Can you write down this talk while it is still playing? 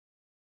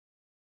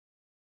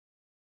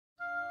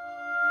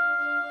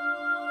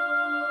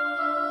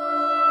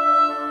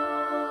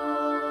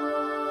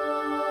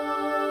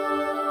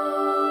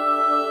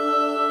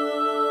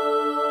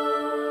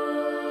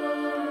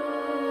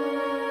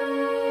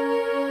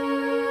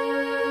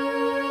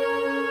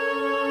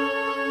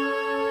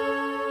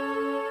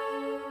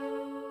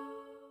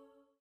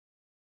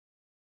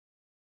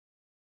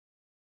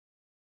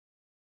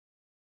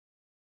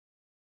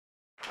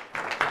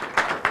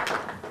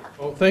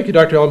thank you,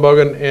 Dr.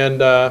 Ellenbogen,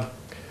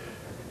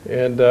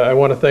 and I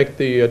want to thank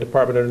the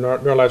Department of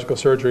Neurological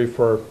Surgery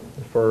for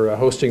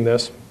hosting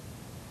this.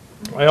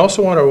 I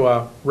also want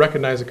to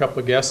recognize a couple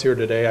of guests here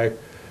today. I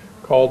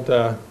called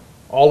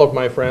all of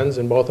my friends,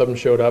 and both of them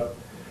showed up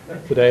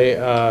today.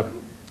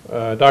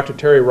 Dr.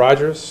 Terry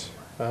Rogers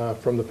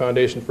from the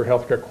Foundation for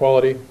Healthcare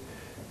Quality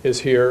is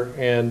here,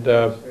 and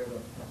oh,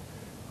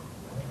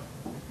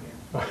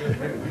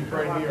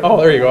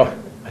 there you go.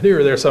 I knew you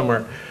were there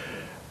somewhere.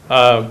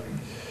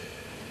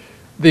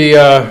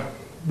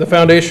 The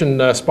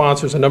foundation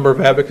sponsors a number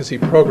of advocacy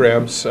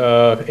programs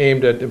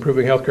aimed at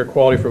improving healthcare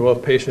quality for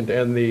both patient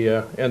and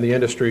the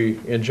industry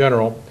in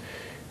general.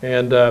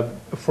 And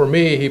for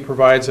me, he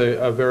provides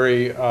a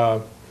very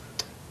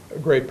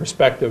great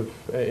perspective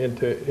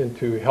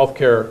into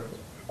healthcare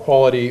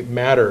quality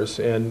matters,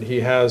 and he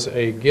has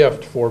a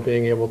gift for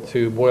being able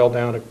to boil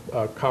down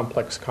a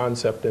complex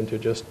concept into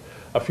just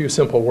a few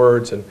simple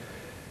words, and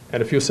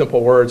a few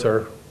simple words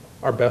are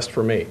best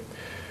for me.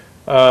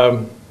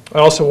 I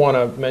also want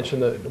to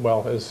mention that,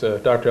 well, as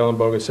Dr.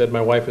 Ellenbogen said,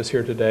 my wife is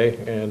here today,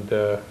 and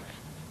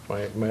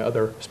my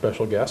other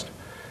special guest.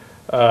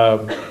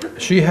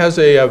 She has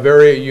a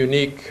very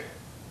unique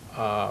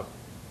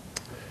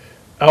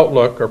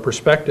outlook or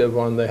perspective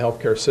on the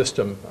healthcare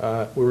system.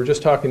 We were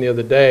just talking the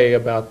other day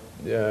about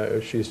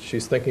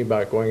she's thinking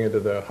about going into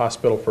the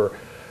hospital for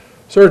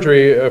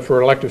surgery,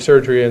 for elective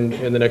surgery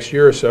in the next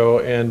year or so,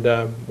 and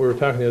we were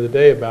talking the other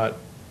day about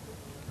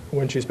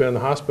when she's been in the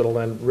hospital,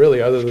 and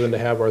really other than to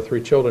have our 3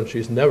 children,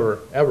 she's never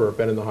ever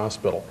been in the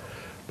hospital.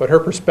 But her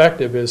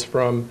perspective is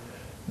from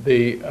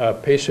the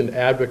patient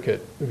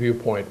advocate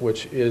viewpoint,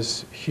 which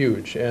is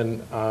huge,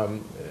 and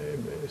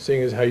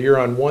seeing as how you're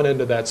on one end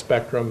of that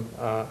spectrum,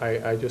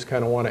 I just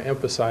kind of want to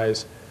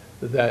emphasize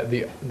that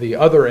the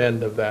other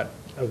end of that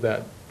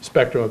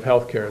spectrum of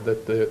healthcare,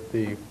 that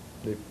the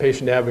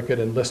patient advocate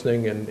and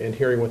listening and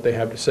hearing what they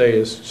have to say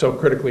is so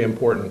critically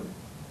important.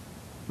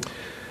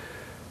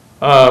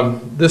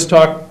 This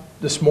talk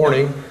this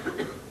morning,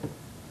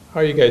 how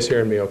are you guys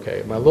hearing me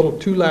okay? Am I a little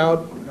too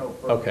loud? No.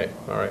 Okay,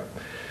 all right.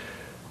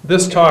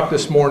 This talk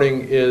this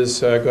morning is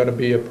going to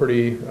be a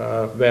pretty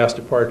vast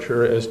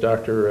departure, as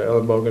Dr.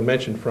 Ellenbogen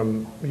mentioned,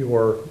 from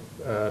your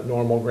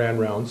normal grand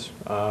rounds.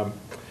 And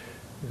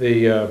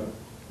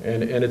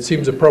it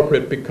seems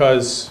appropriate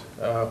because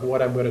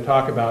what I'm going to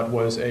talk about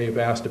was a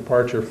vast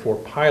departure for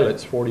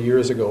pilots 40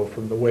 years ago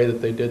from the way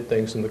that they did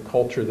things and the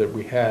culture that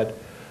we had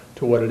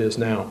to what it is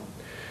now.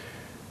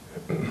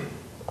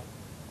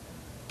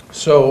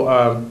 So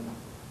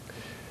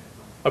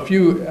a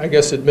few, I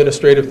guess,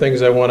 administrative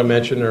things I want to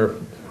mention, or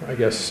I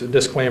guess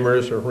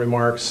disclaimers or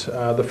remarks.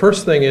 The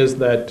first thing is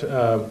that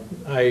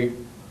I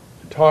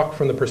talk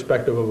from the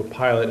perspective of a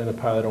pilot and a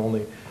pilot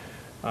only.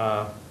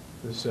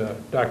 As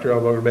Dr.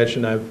 Ellenbogen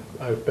mentioned,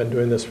 I've been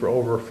doing this for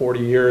over 40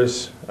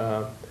 years.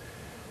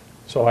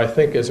 So I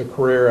think as a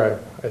career,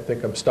 I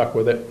think I'm stuck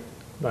with it,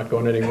 not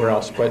going anywhere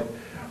else. But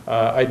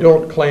I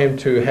don't claim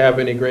to have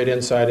any great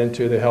insight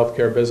into the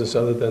healthcare business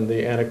other than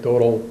the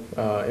anecdotal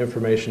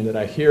information that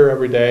I hear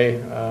every day,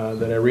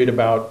 that I read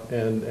about,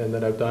 and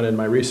that I've done in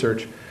my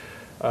research.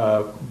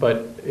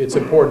 But it's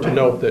important to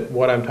note that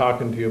what I'm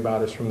talking to you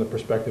about is from the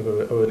perspective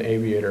of an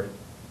aviator.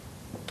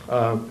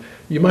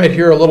 You might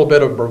hear a little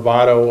bit of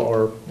bravado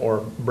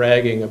or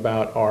bragging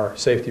about our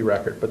safety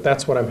record, but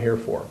that's what I'm here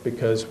for,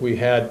 because we've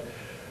had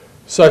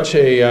such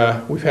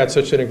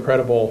an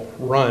incredible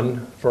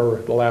run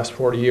for the last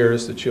 40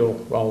 years that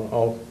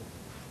I'll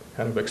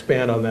kind of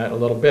expand on that a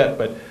little bit,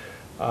 but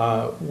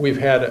we've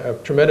had a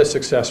tremendous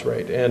success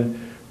rate. And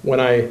when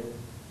I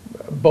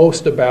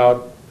boast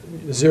about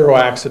 0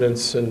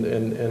 accidents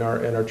and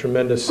our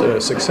tremendous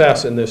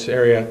success in this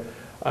area,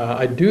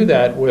 I do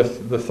that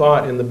with the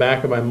thought in the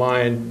back of my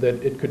mind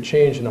that it could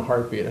change in a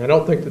heartbeat. And I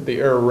don't think that the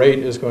error rate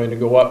is going to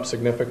go up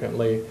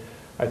significantly.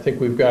 I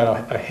think we've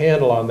got a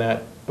handle on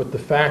that. But the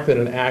fact that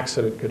an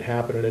accident could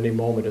happen at any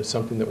moment is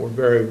something that we're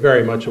very,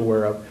 very much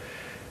aware of.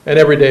 And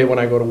every day when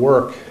I go to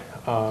work,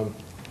 and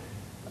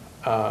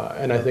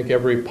I think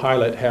every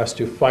pilot has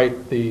to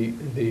fight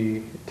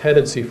the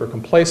tendency for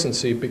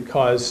complacency,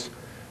 because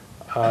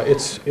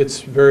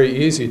it's very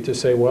easy to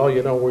say, well,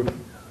 you know,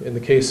 in the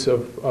case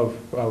of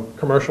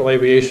commercial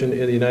aviation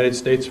in the United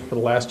States for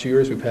the last 2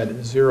 years, we've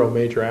had 0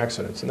 major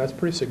accidents, and that's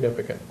pretty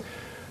significant.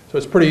 So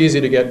it's pretty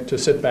easy to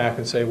sit back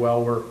and say,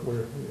 well, we're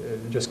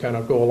just kind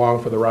of go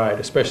along for the ride,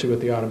 especially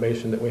with the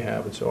automation that we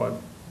have and so on.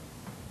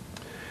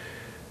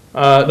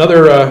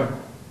 Another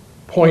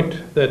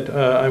point that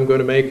I'm going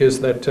to make is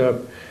that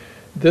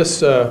this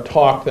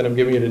talk that I'm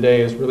giving you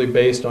today is really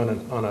based on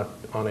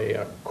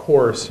a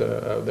course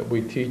that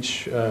we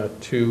teach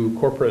to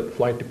corporate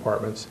flight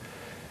departments.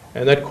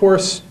 And that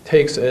course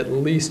takes at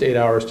least 8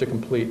 hours to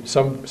complete.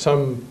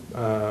 Some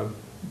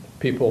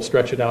people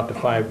stretch it out to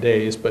 5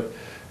 days, but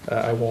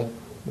I won't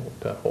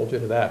hold you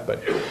to that.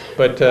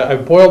 But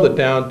I've boiled it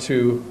down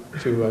to a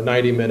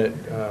 90-minute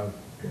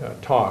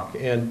talk.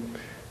 And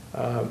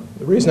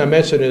The reason I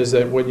mention it is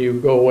that when you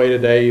go away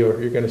today,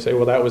 you're going to say,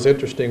 well, that was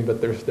interesting,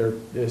 but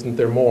isn't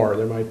there more?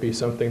 There might be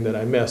something that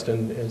I missed.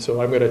 And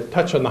so I'm going to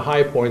touch on the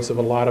high points of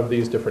a lot of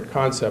these different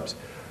concepts.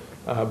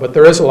 But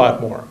there is a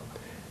lot more.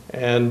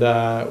 And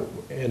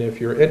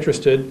if you're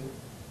interested,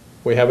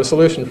 we have a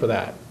solution for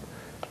that.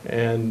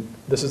 And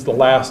this is the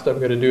last I'm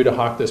going to do to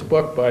hawk this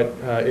book, but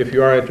if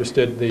you are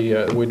interested,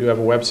 we do have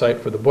a website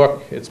for the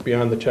book. It's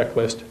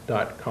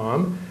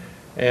beyondthechecklist.com.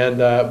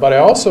 But I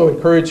also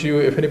encourage you,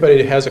 if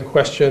anybody has a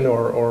question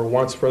or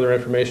wants further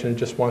information and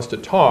just wants to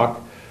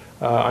talk,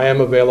 I am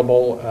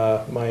available.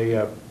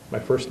 My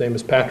first name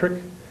is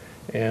Patrick,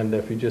 and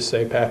if you just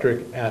say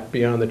Patrick at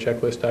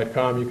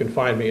beyondthechecklist.com, you can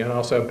find me. And I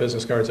also have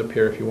business cards up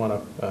here if you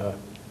want to,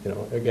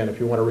 again, if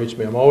you want to reach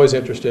me. I'm always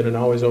interested and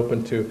always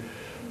open to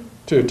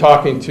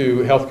talking to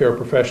healthcare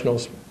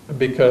professionals,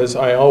 because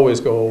I always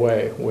go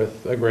away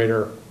with a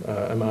greater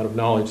amount of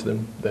knowledge than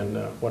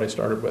what I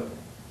started with.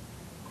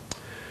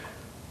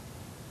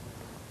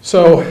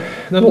 So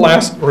then the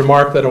last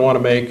remark that I want to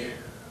make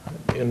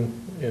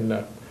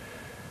in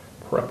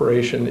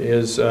preparation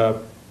is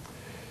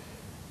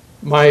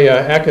my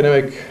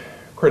academic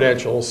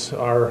credentials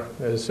are,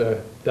 as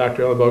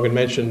Dr. Ellen Bogan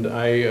mentioned,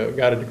 I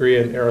got a degree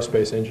in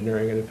aerospace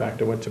engineering, and in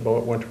fact I went to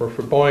work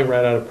for Boeing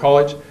right out of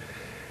college.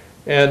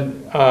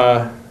 And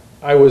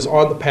I was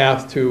on the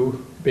path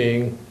to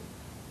being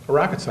a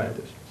rocket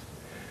scientist.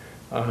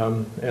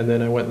 And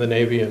then I went in the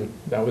Navy, and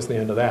that was the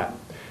end of that.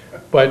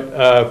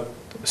 But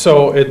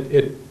so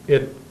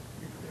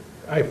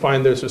I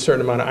find there's a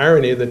certain amount of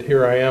irony that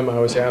here I am, I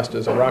was asked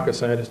as a rocket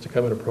scientist to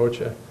come and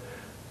approach a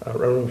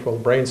room full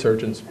of brain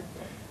surgeons.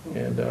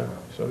 And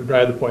so to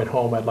drive the point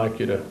home, I'd like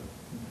you to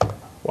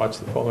watch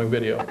the following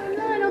video.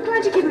 Lionel,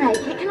 glad you could make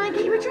it. Can I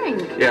get you a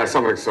drink? Yeah,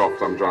 something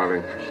soft. I'm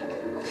driving.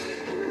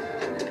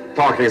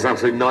 Parking is an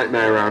absolute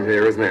nightmare around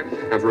here, isn't it?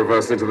 Had to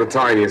reverse into the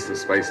tiniest of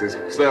spaces.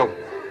 Still,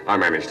 I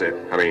managed it.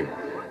 I mean,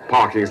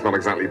 parking is not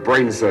exactly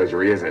brain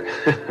surgery, is it?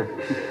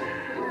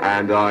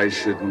 And I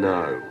should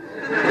know.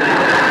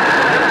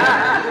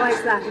 Why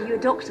is that? Are you a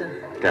doctor?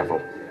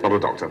 Careful, not a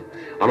doctor.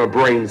 I'm a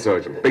brain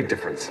surgeon. Big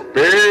difference.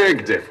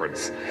 Big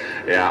difference.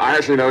 Yeah, I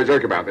actually know a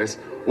joke about this.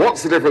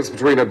 What's the difference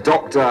between a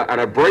doctor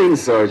and a brain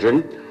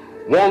surgeon?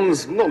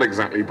 One's not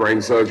exactly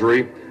brain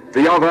surgery.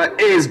 The other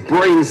is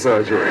brain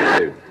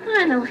surgery.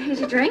 Lionel, here's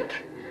your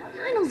drink.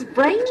 Lionel's a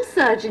brain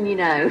surgeon, you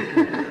know.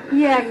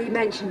 Yeah, he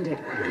mentioned it.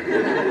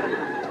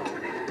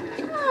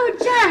 Oh,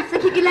 Jeff, they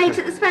keep you late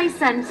at the Space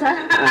Centre.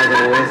 As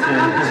always.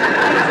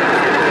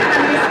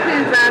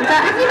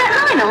 Have you met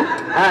Lionel?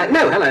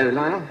 No, hello,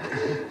 Lionel.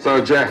 So,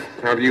 Jeff,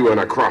 how do you earn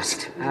a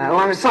crust? Well,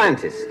 I'm a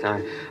scientist.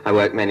 I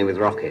work mainly with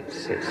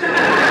rockets. It's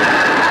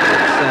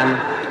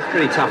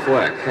pretty tough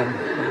work.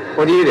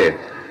 What do you do?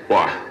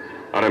 Why,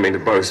 I don't mean to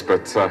boast,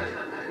 but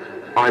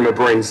I'm a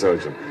brain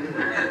surgeon.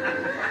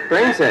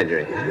 Brain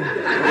surgery?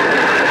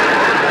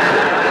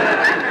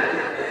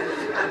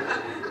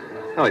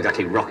 Not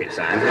exactly rocket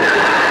science.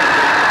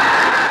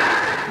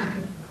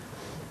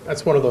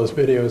 That's one of those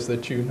videos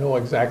that you know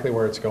exactly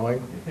where it's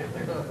going,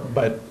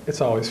 but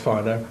it's always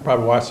fun. I've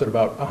probably watched it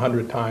about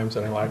 100 times,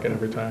 and I like it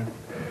every time.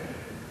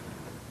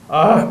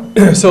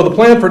 So the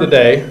plan for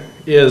today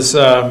is,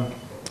 I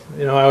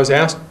was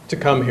asked to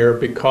come here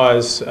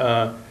because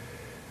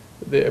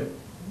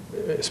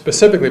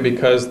specifically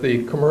because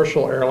the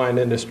commercial airline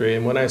industry,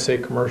 and when I say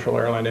commercial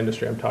airline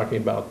industry, I'm talking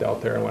about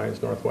Delta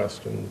Airlines,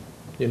 Northwest, and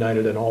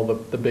United, and all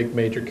the big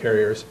major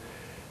carriers,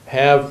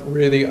 have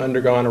really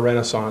undergone a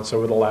renaissance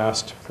over the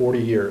last 40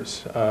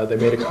 years. They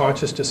made a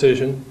conscious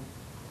decision.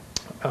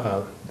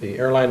 The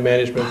airline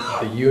management,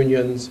 the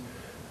unions,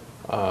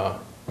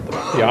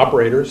 the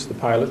operators, the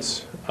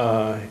pilots,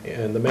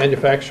 and the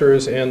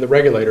manufacturers and the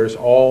regulators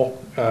all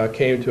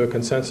came to a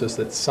consensus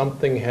that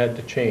something had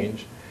to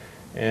change.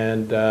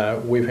 And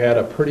we've had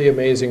a pretty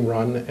amazing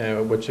run,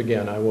 which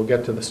again, I will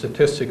get to the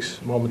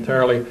statistics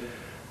momentarily.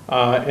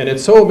 And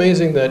it's so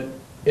amazing that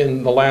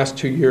in the last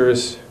 2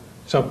 years,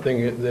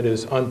 something that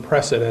is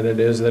unprecedented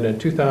is that in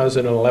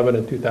 2011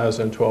 and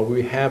 2012,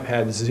 we have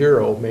had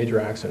 0 major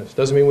accidents.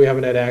 Doesn't mean we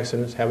haven't had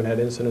accidents, haven't had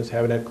incidents,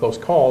 haven't had close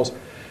calls,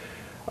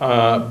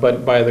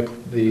 but by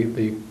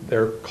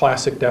their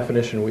classic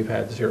definition, we've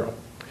had 0.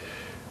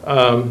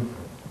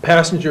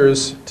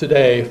 Passengers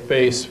today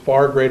face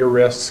far greater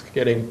risks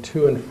getting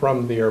to and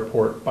from the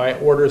airport by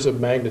orders of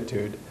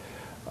magnitude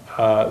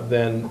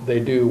than they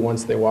do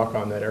once they walk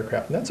on that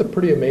aircraft. And that's a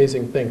pretty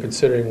amazing thing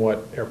considering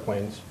what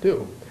airplanes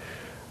do.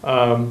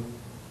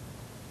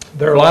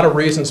 There are a lot of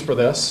reasons for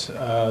this.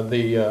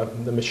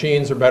 The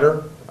machines are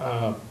better.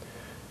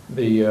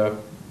 The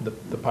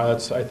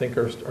pilots, I think,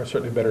 are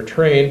certainly better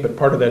trained, but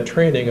part of that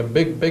training, a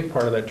big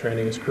part of that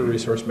training is crew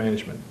resource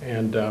management.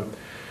 And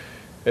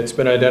it's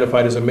been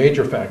identified as a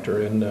major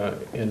factor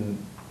in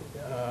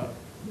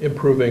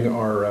improving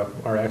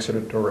our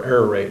accident or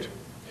error rate.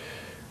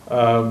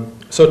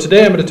 So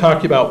today I'm going to talk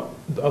to you about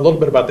a little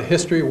bit about the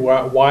history,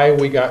 why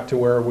we got to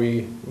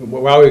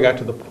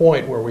the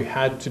point where we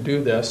had to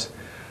do this,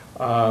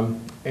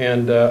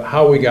 and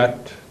how we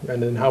got,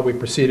 and then how we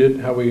proceeded,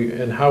 how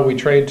we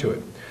trained to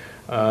it.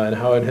 and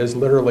how it has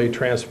literally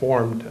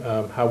transformed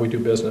how we do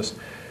business.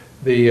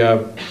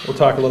 We'll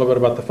talk a little bit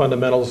about the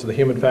fundamentals, the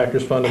human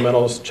factors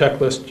fundamentals,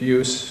 checklist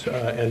use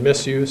and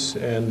misuse,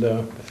 and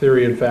the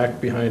theory and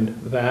fact behind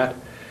that,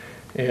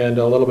 and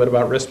a little bit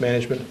about risk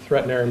management.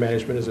 Threat and area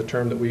management is a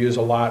term that we use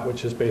a lot,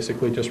 which is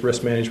basically just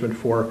risk management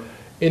for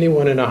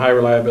anyone in a high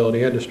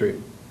reliability industry.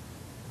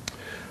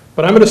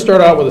 But I'm going to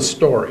start out with a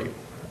story,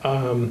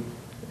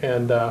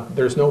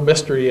 there's no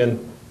mystery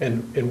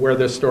in where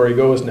this story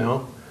goes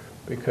now,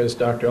 because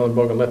Dr. Ellen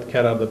Bogan let the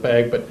cat out of the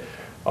bag, but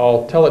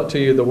I'll tell it to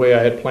you the way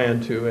I had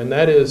planned to, and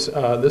that is,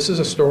 this is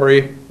a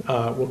story,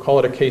 we'll call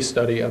it a case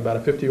study, about a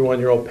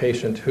 51-year-old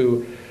patient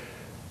who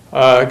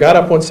got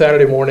up one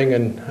Saturday morning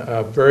and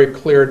a very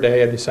clear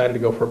day and decided to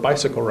go for a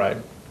bicycle ride.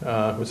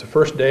 It was the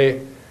first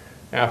day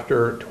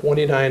after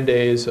 29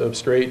 days of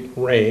straight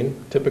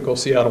rain, typical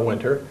Seattle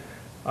winter.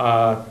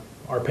 Our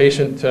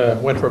patient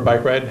went for a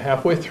bike ride.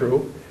 Halfway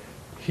through,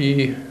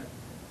 he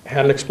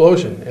had an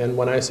explosion, and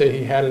when I say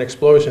he had an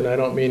explosion, I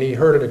don't mean he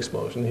heard an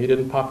explosion. He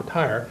didn't pop a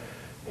tire.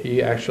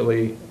 He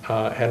actually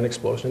had an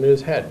explosion in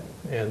his head.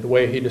 And the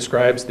way he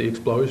describes the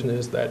explosion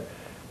is that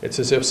it's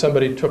as if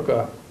somebody took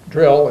a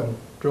drill and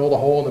drilled a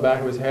hole in the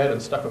back of his head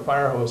and stuck a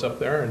fire hose up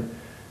there and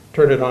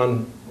turned it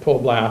on full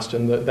blast.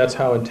 And that's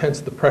how intense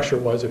the pressure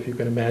was, if you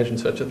can imagine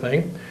such a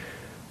thing.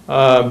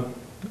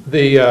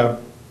 The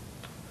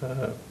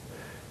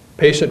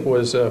patient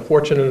was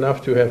fortunate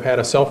enough to have had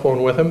a cell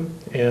phone with him,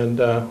 and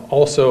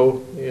also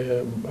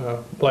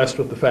blessed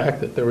with the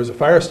fact that there was a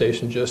fire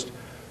station just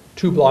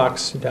 2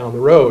 blocks down the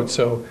road.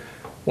 So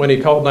when he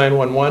called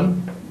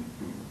 911,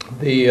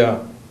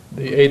 the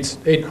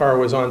aid car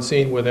was on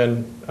scene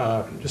within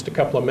just a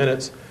couple of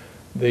minutes.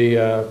 The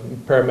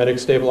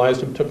paramedics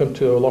stabilized him, took him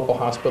to a local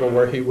hospital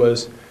where he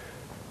was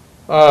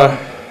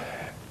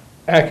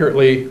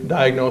accurately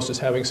diagnosed as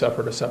having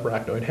suffered a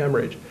subarachnoid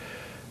hemorrhage.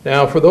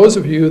 Now, for those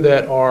of you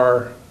that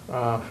are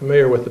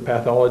familiar with the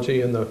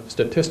pathology and the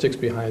statistics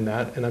behind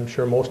that, and I'm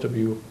sure most of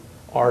you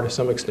are to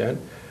some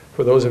extent,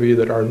 for those of you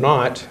that are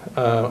not,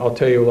 I'll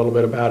tell you a little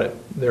bit about it.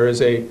 There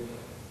is a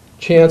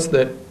chance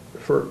that,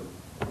 for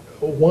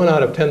 1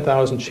 out of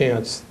 10,000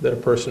 chance that a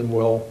person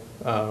will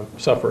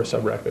suffer a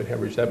subarachnoid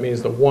hemorrhage. That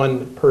means that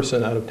 1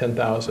 person out of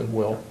 10,000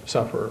 will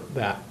suffer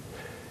that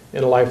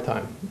in a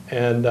lifetime.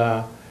 And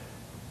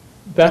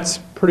that's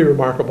pretty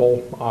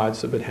remarkable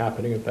odds of it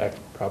happening. In fact,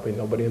 probably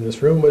nobody in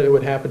this room it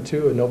would happen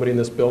to, and nobody in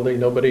this building,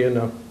 nobody in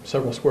a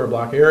several square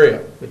block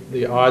area.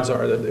 The odds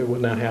are that it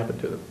would not happen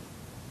to them.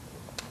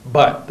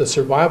 But the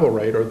survival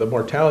rate, or the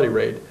mortality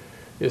rate,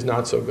 is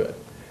not so good.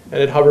 And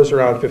it hovers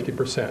around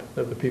 50%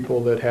 of the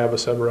people that have a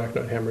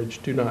subarachnoid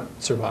hemorrhage do not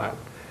survive.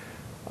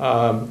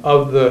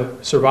 Of the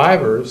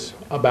survivors,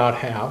 about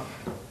half,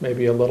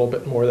 maybe a little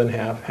bit more than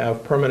half,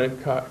 have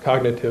permanent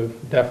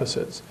cognitive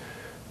deficits,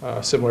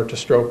 similar to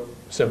stroke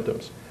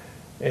symptoms.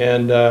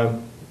 And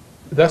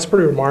that's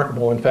pretty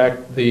remarkable. In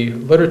fact, the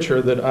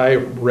literature that I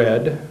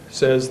read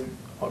says,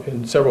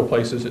 in several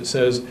places, it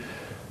says,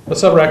 a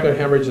subarachnoid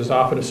hemorrhage is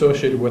often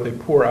associated with a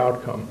poor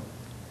outcome.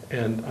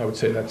 And I would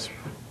say that's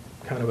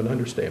kind of an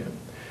understatement.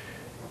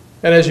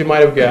 And as you might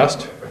have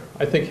guessed,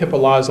 I think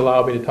HIPAA laws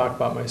allow me to talk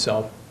about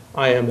myself.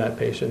 I am that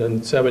patient,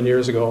 and 7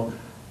 years ago,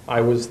 I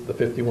was the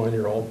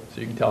 51-year-old,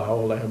 so you can tell how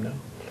old I am now.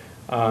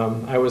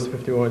 I was the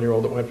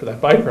 51-year-old that went for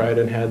that bike ride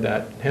and had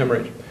that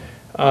hemorrhage.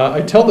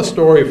 I tell the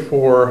story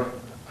for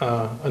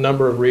a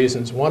number of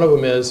reasons. One of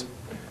them is,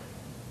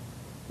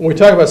 when we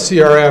talk about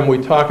CRM,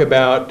 we talk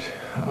about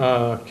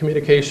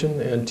communication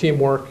and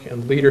teamwork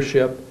and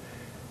leadership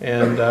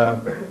and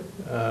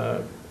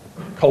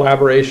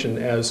collaboration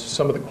as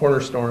some of the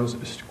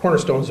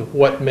cornerstones of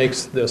what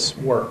makes this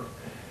work.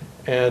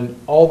 And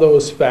all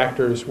those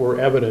factors were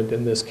evident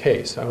in this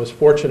case. I was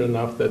fortunate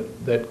enough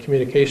that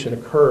communication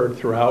occurred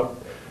throughout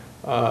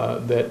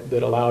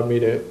that allowed me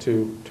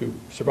to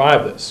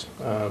survive this,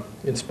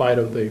 in spite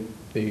of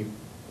the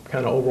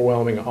kind of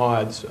overwhelming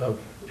odds of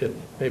it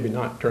maybe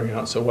not turning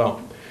out so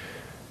well.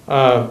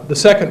 The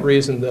second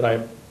reason that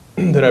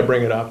I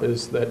bring it up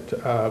is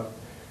that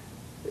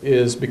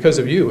is because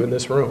of you in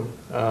this room.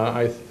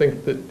 I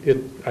think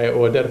that I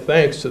owe a debt of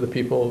thanks to the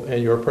people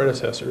and your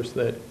predecessors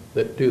that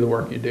do the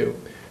work you do.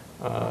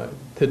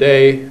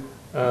 Today,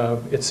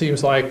 it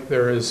seems like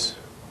there is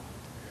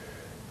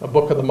a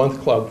Book of the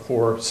Month club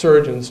for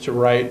surgeons to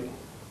write,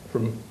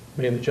 from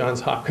mainly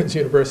Johns Hopkins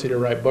University, to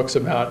write books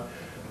about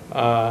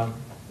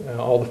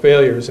all the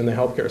failures in the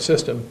healthcare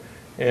system.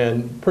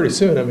 And pretty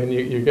soon, I mean,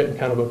 you're getting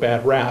kind of a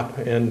bad rap,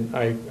 and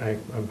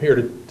I'm here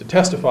to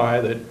testify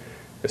that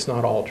it's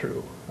not all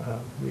true.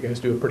 You guys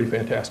do a pretty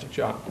fantastic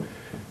job.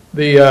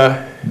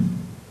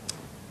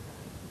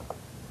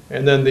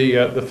 And then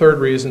the third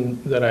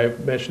reason that I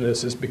mention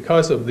this is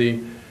because of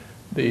the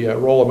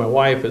role of my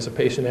wife as a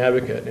patient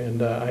advocate.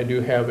 And I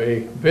do have a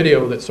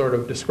video that sort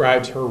of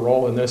describes her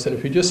role in this. And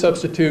if you just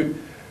substitute,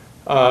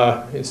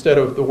 instead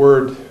of the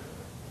word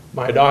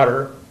my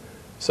daughter,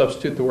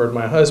 substitute the word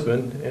my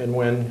husband, and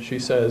when she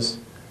says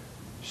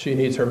she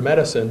needs her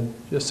medicine,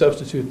 just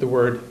substitute the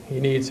word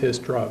he needs his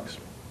drugs.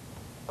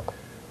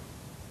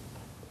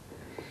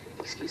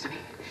 Excuse me.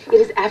 It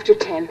is after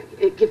 10.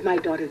 Give my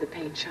daughter the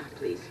pain shot,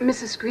 please.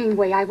 Mrs.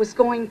 Greenway, I was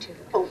going to.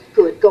 Oh,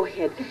 good. Go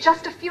ahead. In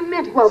just a few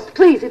minutes. Well,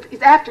 please,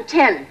 it's after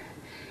 10.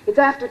 It's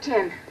after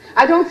 10.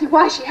 I don't see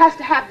why she has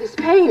to have this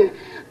pain.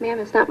 Ma'am,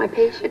 it's not my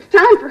patient. It's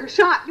time for her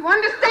shot. You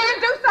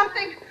understand? Do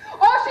something.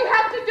 All she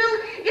has to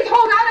do is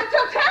hold out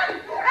until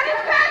 10. And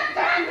it's past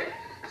 10.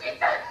 She's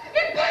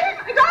in pain.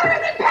 My daughter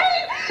is in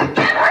pain.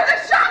 Give her the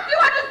shot. You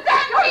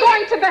understand? You're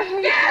going to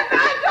behave. Give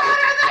my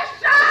daughter the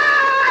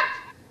shot.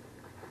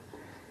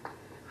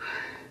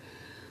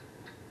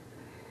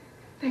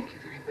 Thank you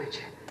very much.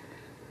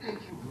 Thank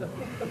you.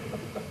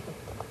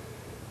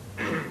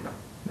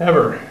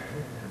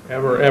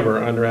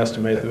 Ever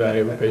underestimate the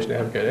value of a patient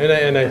advocate.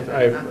 And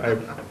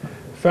I've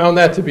found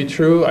that to be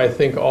true. I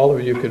think all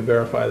of you could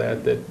verify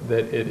that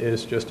it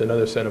is just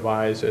another set of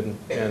eyes. And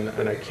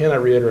I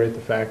cannot reiterate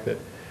the fact that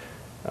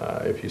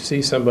if you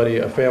see somebody,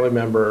 a family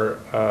member,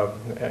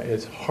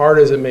 as hard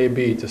as it may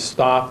be to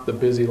stop the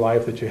busy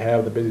life that you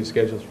have, the busy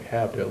schedules you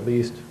have, to at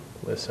least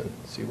listen,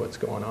 see what's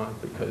going on,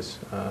 because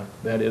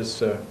that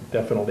is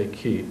definitely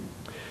key.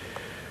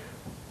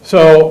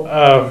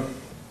 So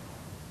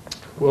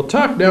we'll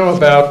talk now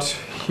about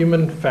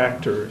human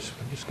factors.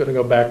 I'm just going to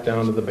go back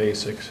down to the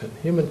basics. And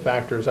human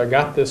factors, I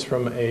got this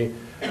from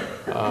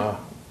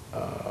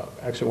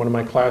actually one of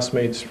my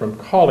classmates from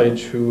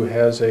college who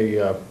has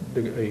a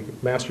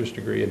master's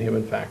degree in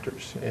human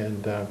factors.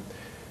 And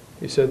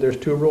he said there's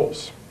two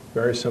rules,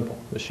 very simple.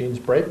 Machines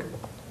break,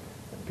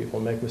 people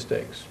make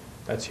mistakes.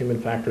 That's human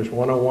factors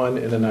 101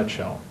 in a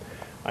nutshell.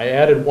 I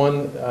added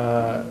one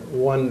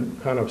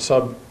kind of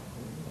subplot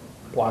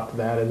to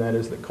that, and that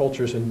is that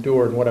cultures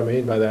endure. And what I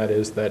mean by that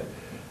is that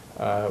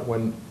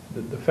when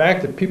the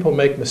fact that people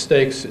make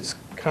mistakes, it's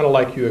kind of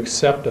like you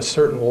accept a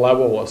certain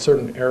level, a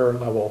certain error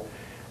level,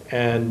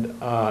 and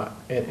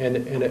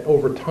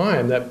over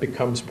time that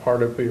becomes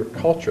part of your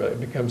culture. It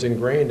becomes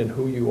ingrained in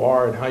who you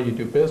are and how you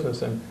do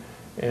business, and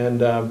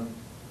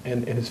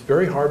it's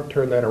very hard to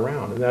turn that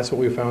around. And that's what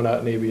we found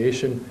out in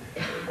aviation.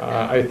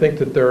 I think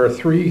that there are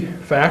three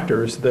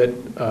factors that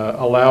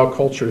allow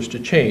cultures to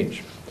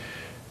change.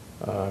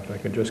 If I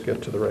can just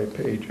get to the right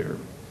page here.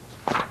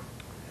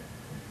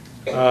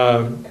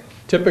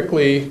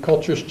 Typically,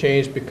 cultures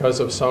change because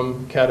of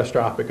some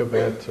catastrophic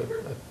event.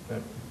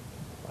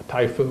 A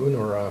typhoon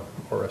or a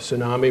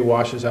tsunami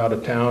washes out a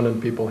town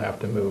and people have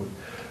to move.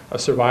 A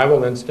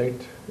survival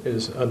instinct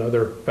is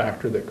another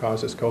factor that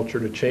causes culture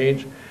to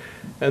change.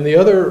 And the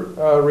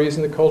other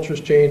reason that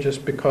cultures change is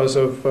because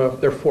of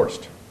they're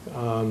forced.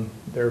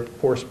 They're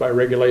forced by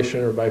regulation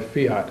or by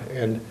fiat.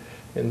 And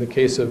in the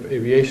case of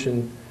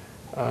aviation,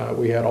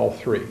 we had all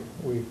three.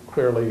 We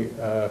clearly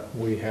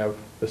we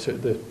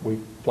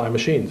fly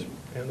machines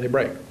and they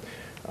break.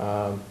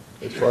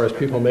 As far as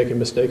people making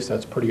mistakes,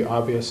 that's pretty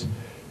obvious.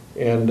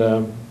 And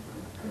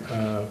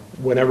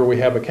whenever we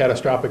have a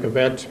catastrophic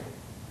event,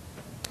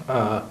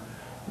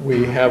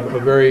 we have a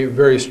very,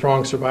 very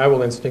strong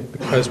survival instinct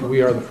because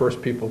we are the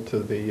first people to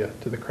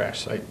the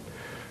crash site.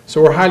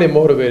 So we're highly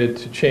motivated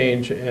to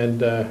change,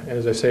 and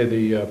as I say,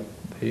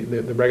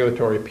 the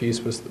regulatory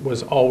piece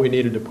was all we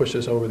needed to push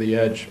us over the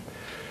edge.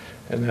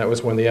 And that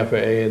was when the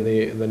FAA and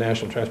the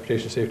National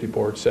Transportation Safety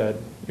Board said,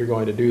 you're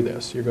going to do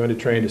this. You're going to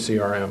train to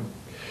CRM.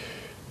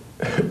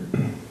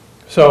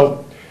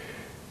 So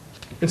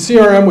in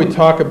CRM, we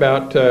talk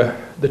about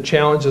the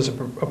challenges of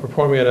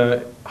performing in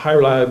a high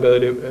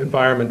reliability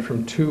environment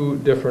from two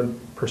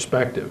different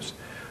perspectives.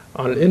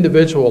 On an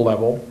individual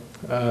level,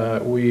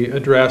 we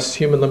address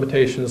human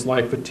limitations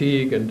like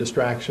fatigue and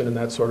distraction and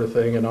that sort of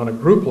thing. And on a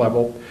group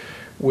level,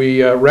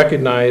 we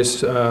recognize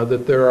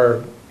that there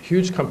are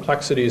huge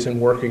complexities in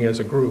working as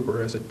a group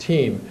or as a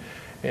team.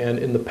 And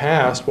in the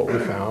past, what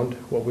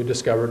we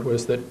discovered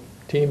was that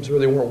teams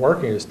really weren't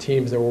working as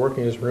teams, they were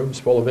working as rooms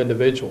full of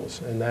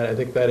individuals. And I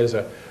think that is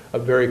a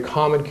very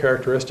common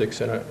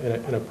characteristics in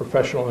a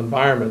professional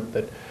environment,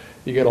 that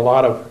you get a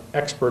lot of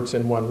experts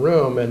in one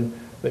room and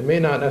they may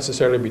not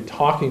necessarily be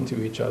talking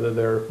to each other.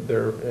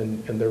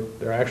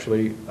 They're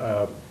actually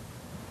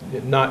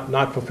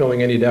not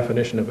fulfilling any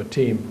definition of a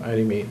team by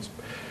any means.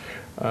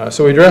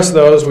 So we address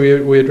those.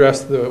 We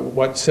address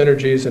what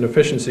synergies and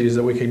efficiencies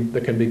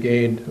that can be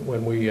gained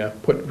when we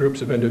put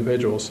groups of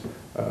individuals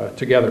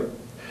together.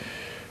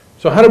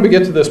 So how did we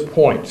get to this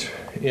point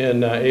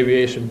in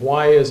aviation?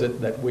 Why is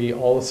it that we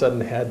all of a sudden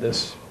had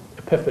this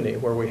epiphany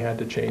where we had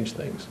to change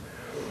things?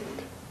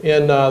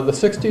 In the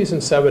 60s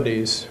and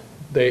 70s,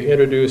 they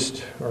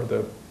introduced, or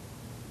the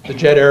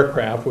jet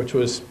aircraft, which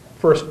was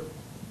first,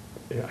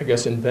 I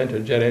guess,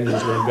 invented. Jet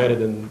engines were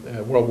invented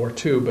in World War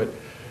II,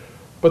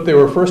 but they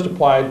were first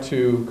applied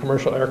to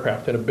commercial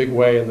aircraft in a big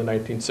way in the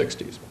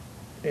 1960s.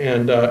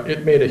 And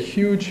it made a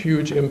huge,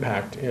 huge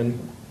impact in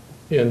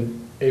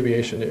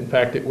aviation. In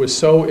fact, it was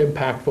so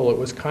impactful, it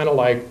was kind of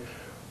like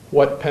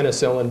what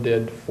penicillin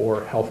did for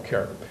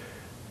healthcare.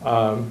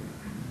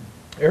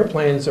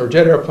 Airplanes, or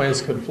jet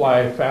airplanes, could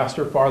fly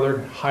faster,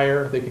 farther,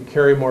 higher. They could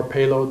carry more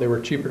payload. They were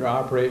cheaper to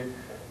operate.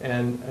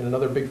 And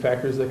another big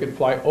factor is they could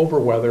fly over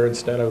weather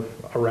instead of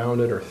around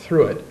it or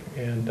through it.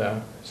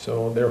 And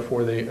so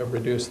therefore they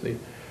reduced the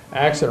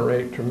accident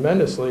rate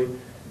tremendously,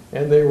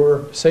 and they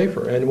were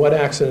safer. And what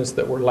accidents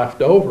that were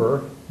left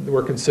over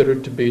were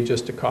considered to be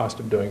just a cost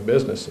of doing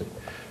business. And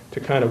to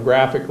kind of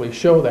graphically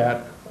show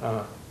that,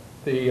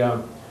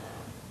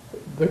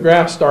 the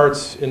graph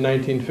starts in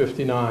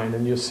 1959,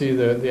 and you'll see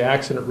the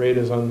accident rate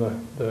is on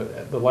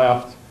the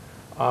left.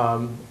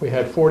 We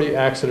had 40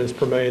 accidents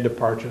per million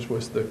departures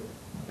was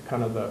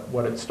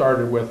what it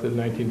started with in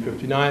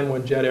 1959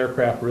 when jet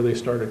aircraft really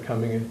started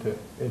coming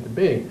into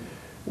being.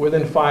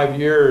 Within 5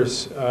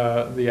 years,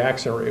 the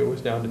accident rate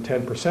was down to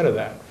 10% of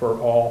that for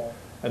all,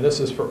 and this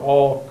is for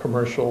all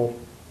commercial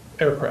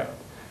aircraft.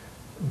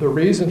 The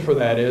reason for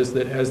that is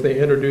that as they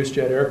introduced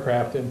jet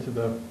aircraft into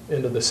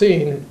the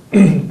scene,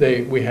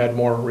 we had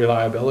more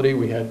reliability.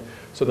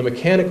 So the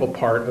mechanical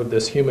part of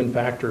this human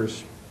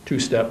factors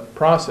two-step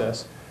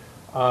process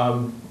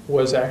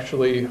was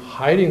actually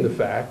hiding the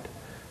fact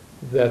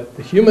that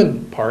the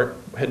human part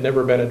had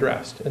never been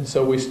addressed. And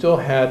so we still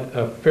had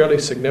a fairly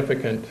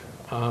significant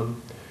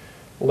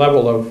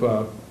level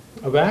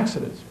of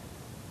accidents.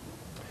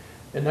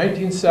 In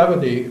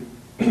 1970,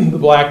 the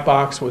black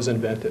box was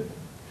invented.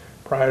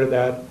 Prior to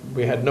that,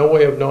 we had no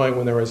way of knowing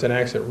when there was an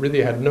accident.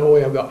 Really had no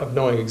way of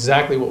knowing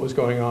exactly what was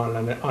going on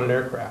an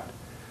aircraft.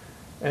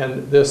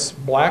 And this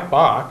black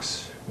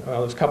box,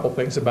 there's a couple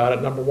things about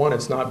it. Number one,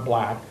 it's not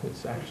black.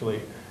 It's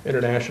actually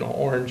international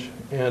orange.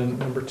 And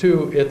number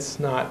two, it's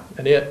not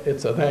an it,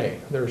 it's a they.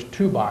 There's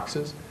two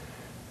boxes.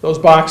 Those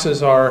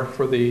boxes are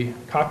for the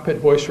cockpit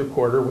voice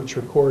recorder, which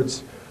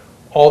records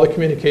all the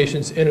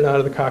communications in and out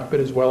of the cockpit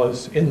as well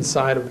as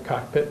inside of the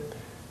cockpit,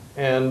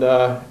 and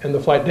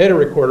the flight data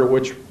recorder,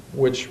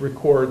 which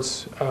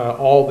records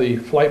all the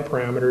flight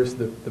parameters,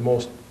 the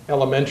most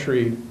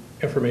elementary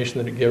information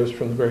that it gives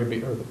from the very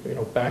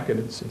back at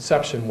its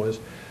inception was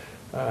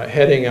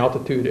heading,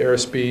 altitude,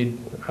 airspeed,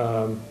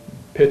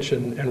 pitch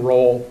and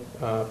roll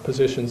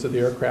positions of the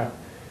aircraft,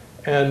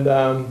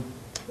 and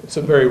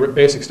some very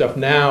basic stuff.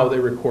 Now they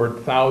record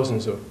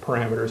thousands of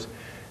parameters,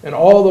 and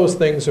all those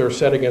things are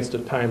set against a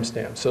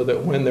timestamp so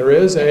that when there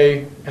is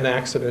an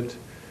accident,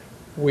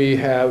 we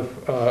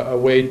have a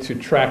way to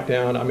track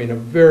down, a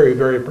very,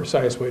 very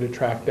precise way to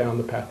track down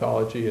the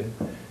pathology and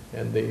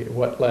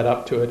what led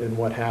up to it and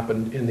what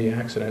happened in the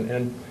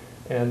accident.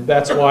 And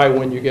that's why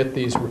when you get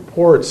these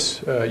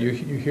reports, you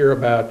hear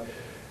about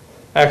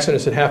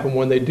accidents that happen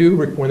when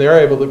they're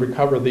able to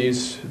recover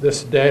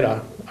this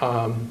data.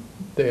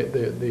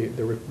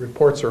 The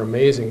reports are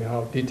amazing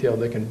how detailed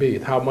they can be,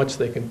 how much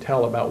they can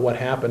tell about what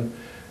happened,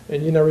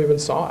 and you never even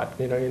saw it.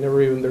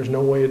 There's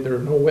no way, there are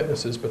no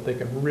witnesses, but they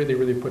can really,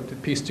 really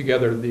piece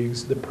together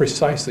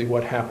precisely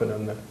what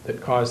happened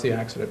that caused the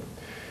accident.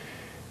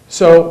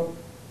 So,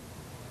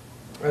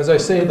 as I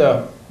say,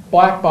 the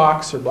black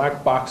box or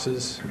black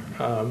boxes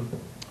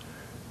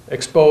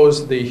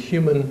expose the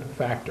human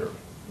factor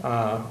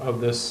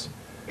of this,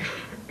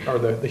 or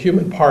the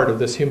human part of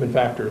this human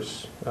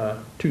factors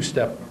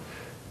two-step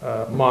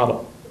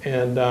model.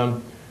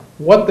 And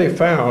what they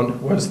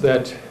found was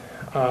that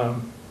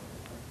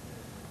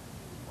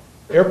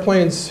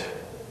airplanes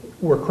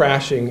were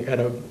crashing at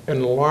an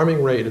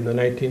alarming rate in the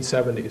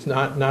 1970s,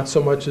 not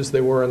so much as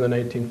they were in the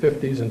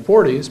 1950s and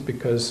 40s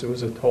because it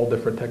was a whole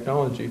different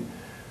technology,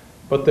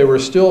 but they were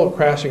still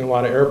crashing a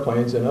lot of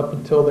airplanes, and up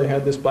until they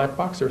had this black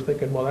box, they were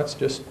thinking, well, that's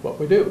just what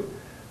we do.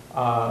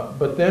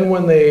 But then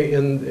when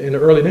in the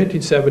early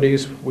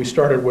 1970s, we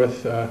started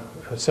with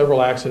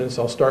several accidents.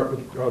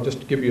 I'll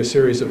just give you a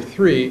series of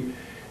 3.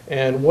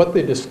 And what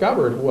they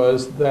discovered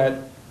was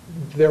that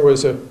there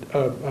was a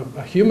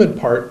human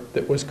part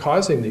that was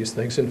causing these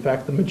things. In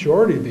fact, the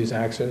majority of these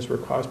accidents were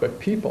caused by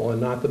people and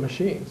not the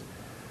machines.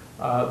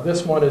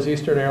 This one is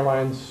Eastern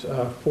Airlines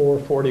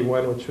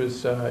 441, which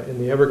was in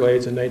the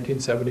Everglades in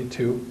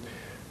 1972.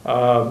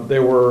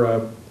 There were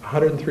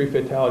 103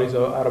 fatalities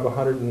out of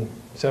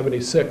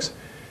 176.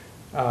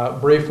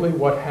 Briefly,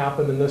 what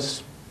happened in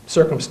this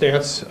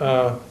circumstance,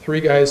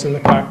 3 guys in the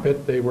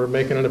cockpit, they were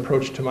making an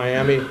approach to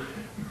Miami.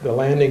 The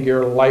landing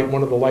gear light,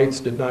 one of the lights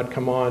did not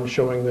come on,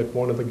 showing that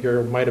one of the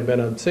gear might have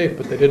been unsafe,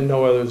 but they didn't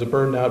know whether it was a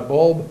burned out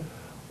bulb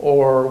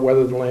or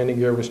whether the landing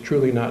gear was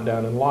truly not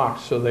down and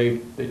locked. So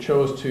they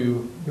chose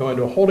to go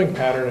into a holding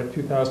pattern at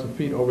 2,000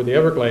 feet over the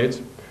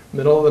Everglades,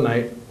 middle of the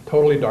night,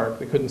 totally dark.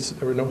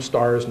 There were no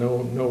stars,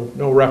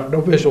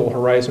 no visual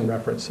horizon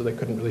reference, so they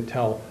couldn't really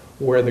tell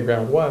where the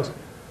ground was.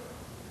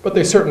 But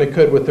they certainly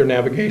could, with their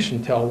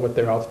navigation, tell what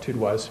their altitude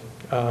was.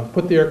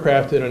 Put the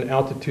aircraft in an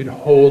altitude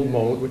hold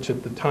mode, which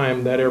at the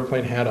time that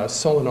airplane had a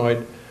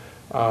solenoid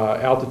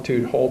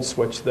altitude hold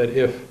switch that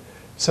if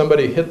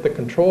somebody hit the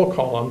control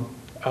column,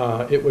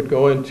 it would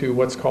go into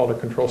what's called a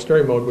control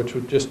steering mode, which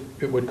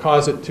would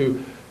cause it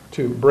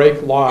to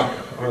break lock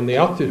on the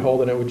altitude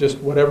hold, and it would just,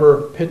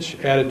 whatever pitch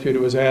attitude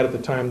it was at the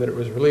time that it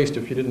was released,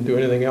 if you didn't do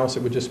anything else,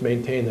 it would just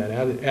maintain that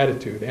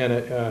attitude.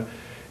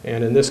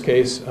 And in this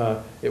case,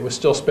 it was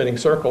still spinning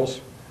circles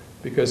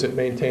because it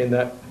maintained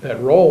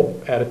that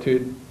roll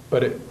attitude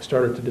but it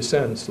started to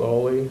descend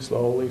slowly,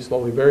 slowly,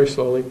 slowly, very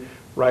slowly,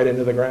 right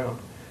into the ground.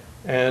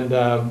 And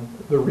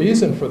the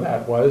reason for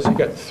that was you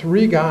got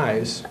 3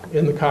 guys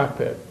in the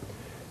cockpit,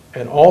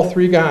 and all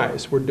 3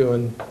 guys were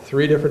doing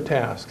 3 different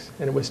tasks,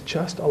 and it was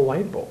just a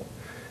light bulb.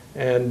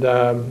 And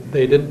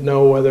they didn't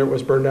know whether it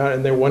was burned out,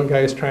 and then one guy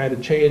is trying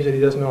to change it, he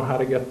doesn't know how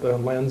to get the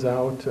lens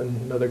out,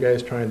 and another guy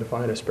is trying to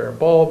find a spare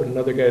bulb, and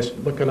another guy is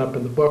looking up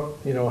in the book,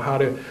 you know,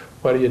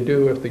 what do you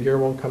do if the gear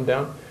won't come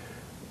down?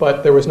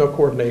 But there was no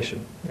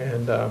coordination,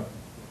 and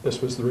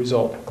this was the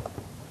result.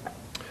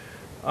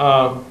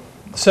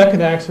 The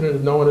second accident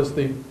is known as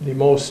the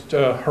most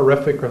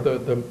horrific, or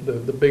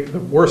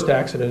the worst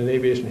accident in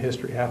aviation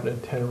history. Happened in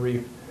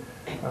Tenerife,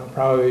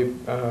 probably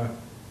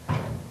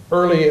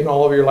early in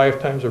all of your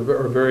lifetimes,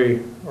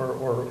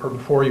 or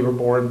before you were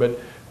born. But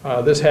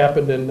this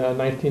happened in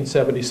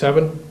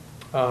 1977.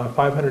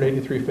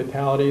 583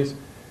 fatalities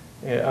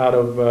out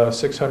of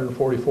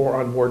 644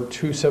 on board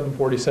 2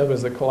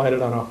 747s that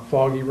collided on a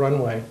foggy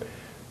runway.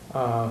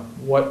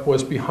 What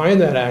was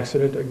behind that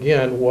accident,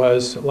 again,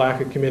 was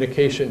lack of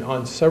communication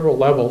on several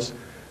levels.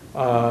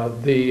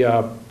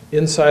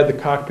 Inside the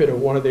cockpit of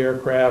one of the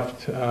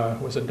aircraft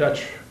was a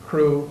Dutch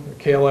crew,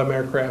 a KLM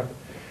aircraft,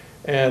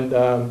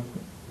 and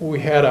we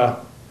had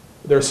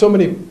there's so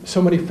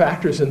many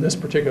factors in this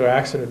particular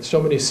accident,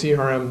 so many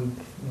CRM,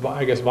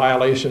 I guess,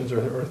 violations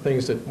or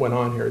things that went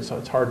on here, so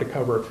it's hard to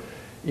cover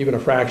even a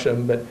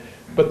fraction,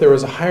 but there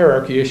was a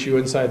hierarchy issue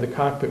inside the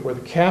cockpit where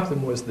the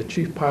captain was the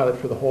chief pilot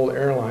for the whole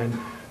airline.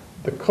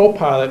 The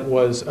co-pilot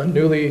was a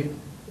newly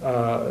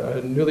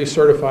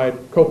certified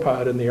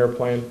co-pilot in the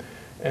airplane,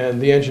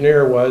 and the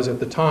engineer was, at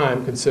the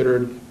time,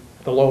 considered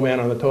the low man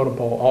on the totem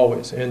pole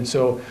always. And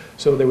so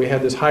that we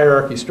had this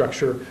hierarchy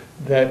structure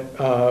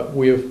that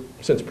we have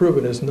since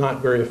proven is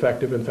not very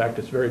effective. In fact,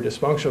 it's very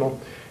dysfunctional.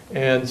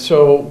 And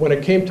so when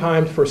it came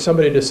time for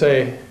somebody to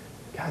say,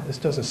 God, this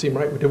doesn't seem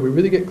right, did we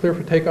really get clear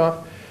for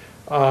takeoff?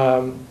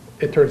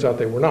 It turns out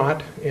they were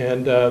not.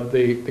 And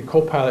the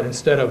co-pilot,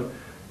 instead of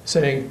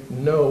saying,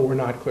 no, we're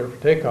not clear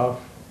for takeoff,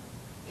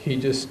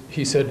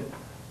 he said,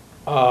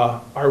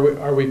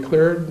 are we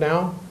cleared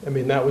now? I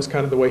mean, that was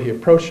kind of the way he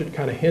approached it,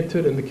 kind of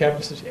hinted, and the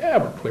captain says, yeah,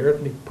 we're cleared,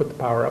 and he put the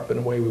power up, and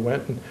away we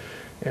went,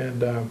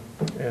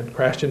 and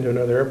crashed into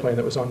another airplane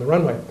that was on the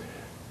runway.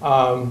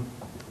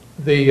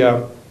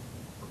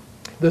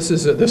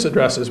 This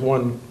addresses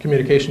one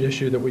communication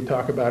issue that we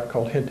talk about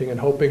called hinting and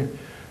hoping,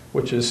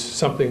 which is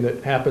something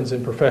that happens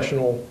in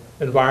professional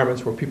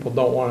environments where people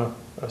don't want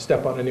to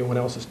step on anyone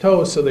else's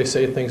toes, so they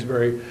say things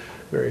very,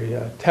 very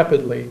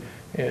tepidly.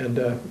 And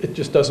it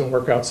just doesn't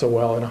work out so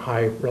well in a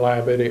high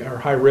reliability or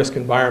high risk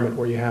environment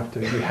where you have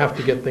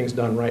to get things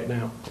done right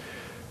now.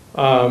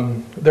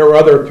 There were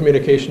other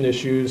communication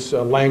issues,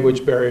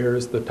 language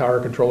barriers. The tower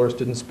controllers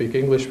didn't speak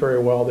English very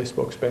well; they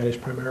spoke Spanish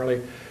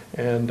primarily,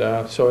 and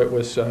so it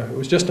was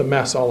just a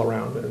mess all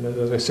around. And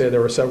as I say,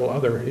 there were several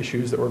other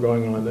issues that were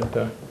going on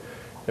that,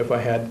 if I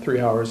had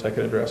 3 hours, I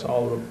could address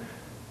all of them.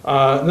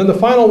 And then the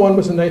final one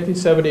was in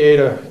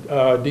 1978.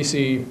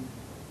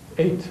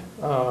 DC-8.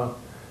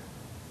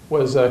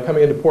 Was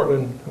coming into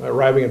Portland,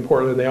 arriving in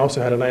Portland. They also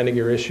had a landing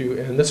gear issue,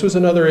 and this was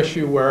another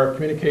issue where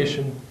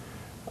communication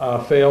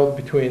failed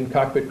between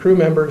cockpit crew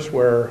members,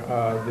 where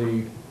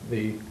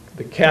the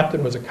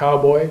captain was a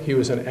cowboy. He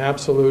was an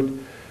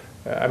absolute,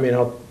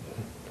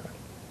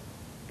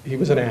 he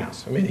was an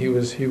ass. I mean, he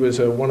was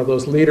one of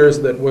those leaders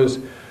that was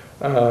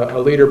a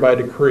leader by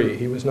decree.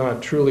 He was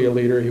not truly a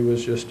leader. He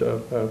was just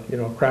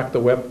crack the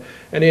whip,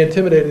 and he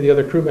intimidated the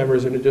other crew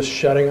members into just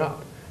shutting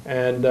up.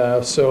 And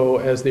so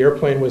as the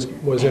airplane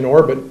was in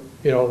orbit,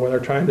 when they're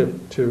trying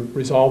to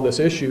resolve this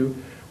issue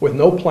with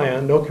no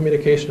plan, no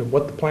communication of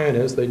what the plan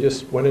is, they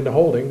just went into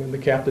holding, and the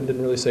captain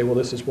didn't really say, well,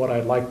 this is what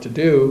I'd like to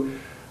do.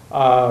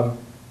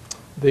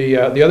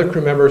 The other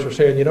crew members were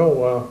saying,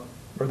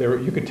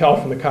 you could tell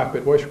from the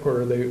cockpit voice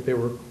recorder, they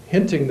were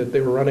hinting that they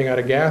were running out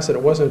of gas, and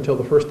it wasn't until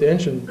the first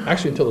engine,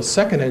 actually until the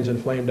second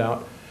engine flamed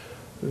out,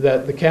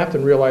 that the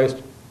captain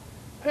realized,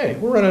 hey,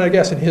 we're running out of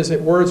gas. And his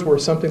words were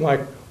something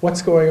like,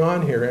 what's going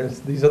on here? And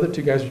these other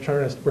 2 guys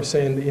were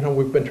saying,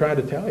 we've been trying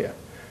to tell you.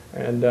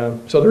 And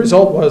so the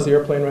result was the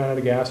airplane ran out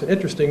of gas. And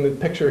interesting, the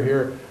picture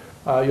here,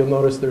 you'll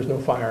notice there's no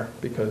fire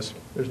because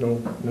there's no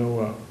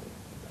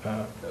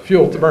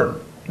fuel to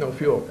burn, no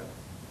fuel.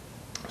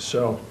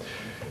 So,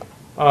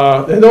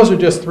 and those are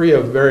just 3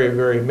 of very,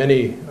 very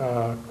many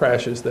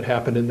crashes that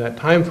happened in that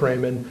time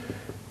frame. And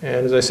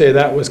as I say,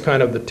 that was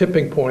kind of the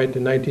tipping point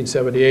in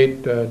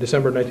 1978,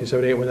 December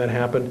 1978, when that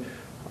happened.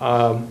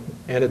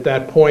 And at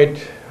that point,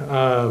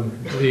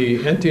 the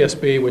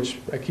NTSB, which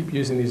I keep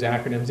using these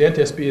acronyms, the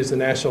NTSB is the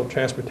National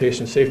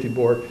Transportation Safety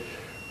Board,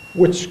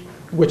 which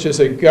is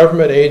a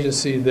government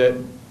agency that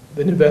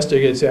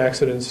investigates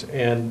accidents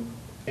and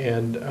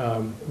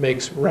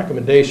makes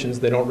recommendations.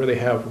 They don't really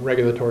have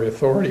regulatory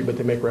authority, but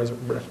they make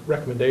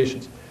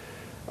recommendations.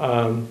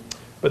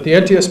 But the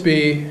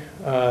NTSB,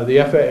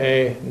 the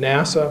FAA,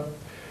 NASA,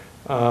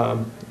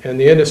 and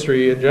the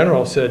industry in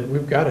general said,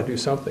 we've got to do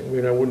something.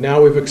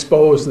 Now we've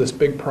exposed this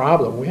big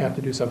problem. We have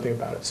to do something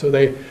about it. So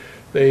they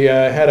They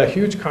had a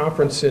huge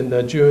conference in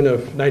June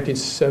of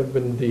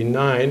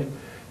 1979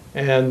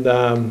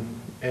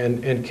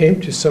 and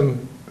came to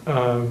some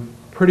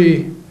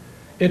pretty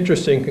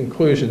interesting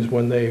conclusions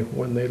when they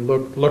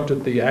looked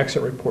at the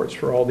accident reports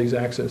for all these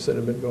accidents that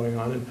have been going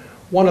on. And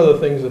one of the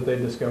things that they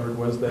discovered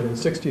was that in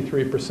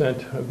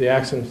 63% of the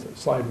accidents, the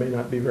slide may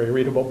not be very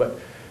readable, but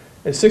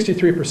in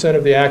 63%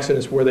 of the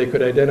accidents where they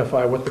could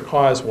identify what the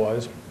cause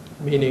was,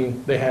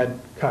 meaning they had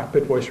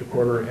cockpit voice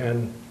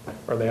recorder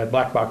or they had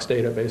black box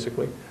data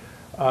basically,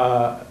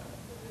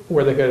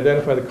 where they could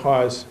identify the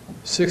cause,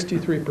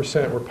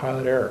 63% were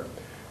pilot error.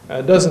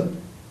 It doesn't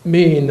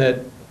mean that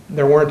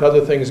there weren't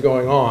other things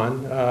going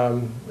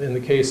on. In the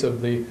case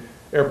of the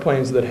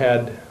airplanes that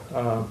had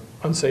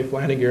unsafe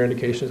landing gear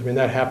indications, I mean,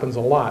 that happens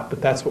a lot,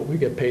 but that's what we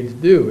get paid to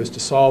do, is to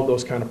solve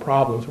those kind of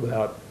problems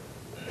without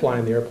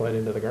flying the airplane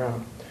into the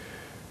ground.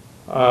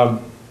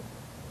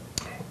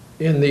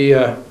 In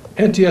the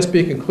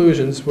NTSB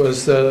conclusions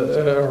was,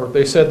 or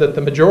they said that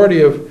the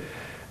majority of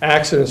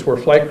accidents where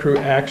flight crew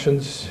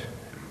actions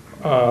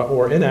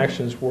or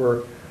inactions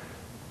were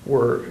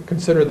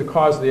considered the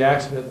cause of the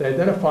accident. They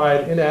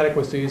identified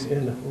inadequacies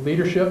in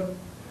leadership,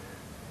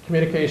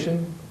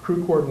 communication,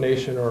 crew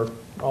coordination, or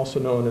also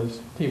known as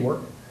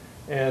teamwork,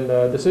 and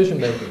decision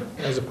making,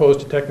 as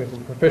opposed to technical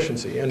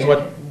proficiency. And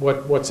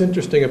what's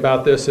interesting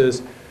about this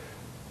is,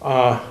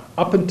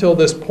 up until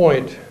this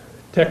point,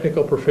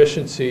 technical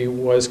proficiency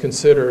was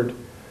considered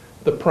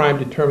the prime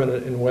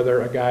determinant in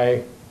whether a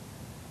guy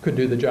could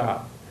do the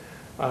job.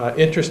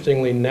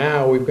 Interestingly,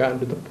 now we've gotten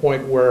to the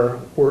point where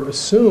we're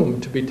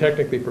assumed to be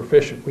technically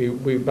proficient.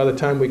 By the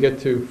time we get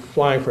to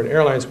flying for an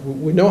airline,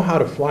 we know how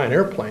to fly an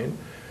airplane.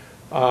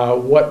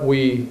 What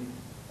we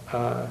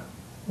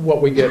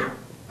get,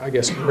 I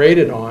guess,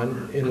 graded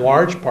on in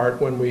large part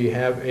when we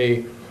have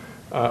a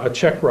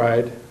check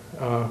ride,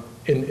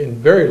 in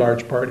very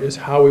large part, is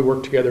how we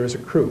work together as a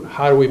crew.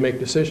 How do we make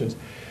decisions?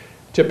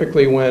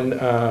 Typically when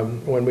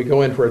we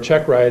go in for a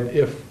check ride,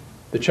 if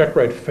the check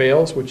ride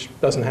fails, which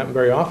doesn't happen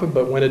very often,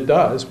 but when it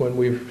does, when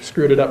we've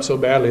screwed it up so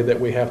badly that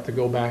we have to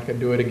go back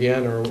and do it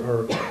again,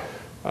 or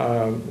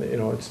you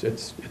know,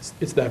 it's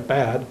that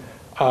bad,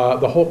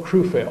 the whole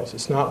crew fails.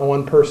 It's not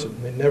one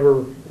person. They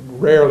never,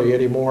 rarely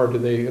anymore do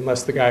they,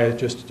 unless the guy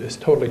is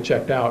totally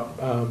checked out,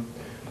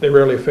 they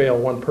rarely fail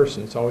one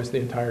person. It's always the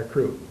entire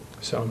crew.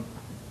 So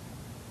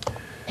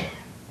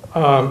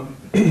now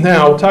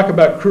we'll talk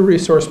about crew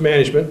resource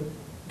management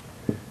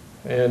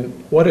and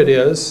what it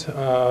is.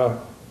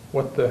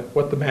 What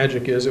the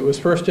magic is. It was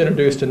first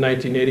introduced in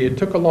 1980. It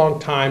took a long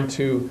time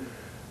to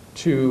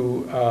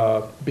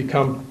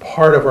become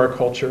part of our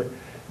culture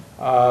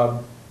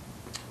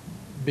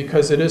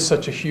because it is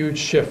such a huge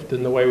shift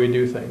in the way we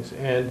do things.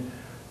 And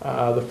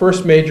the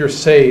first major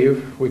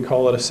save, we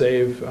call it a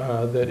save,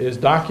 that is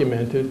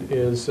documented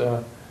is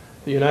the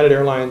United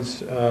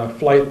Airlines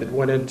flight that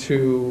went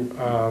into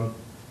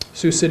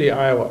Sioux City,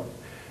 Iowa.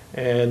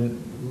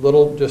 And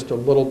just a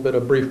little bit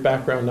of brief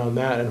background on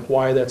that and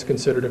why that's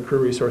considered a crew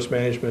resource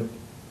management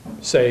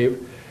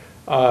save.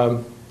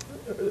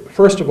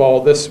 First of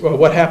all,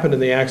 what happened in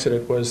the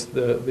accident was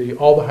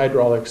all the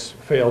hydraulics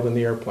failed in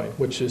the airplane,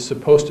 which is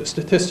supposed to,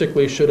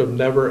 statistically, should have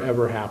never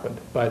ever happened.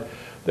 But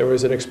there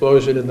was an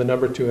explosion in the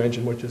number 2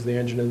 engine, which is the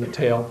engine in the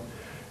tail,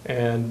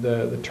 and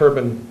the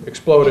turbine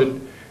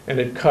exploded, and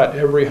it cut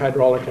every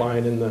hydraulic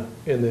line in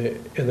the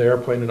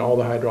airplane, and all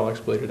the hydraulics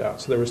bleeded out.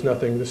 So there was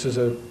nothing. This is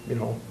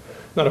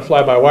not a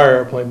fly-by-wire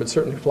airplane, but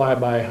certainly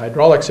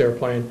fly-by-hydraulics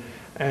airplane,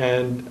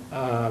 and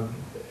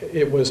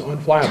it was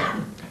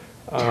unflyable.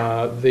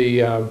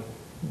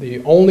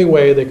 The only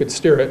way they could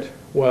steer it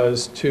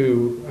was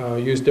to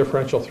use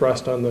differential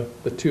thrust on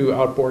the 2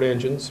 outboard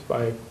engines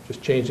by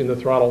just changing the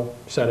throttle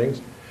settings,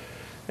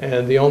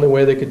 and the only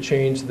way they could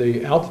change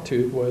the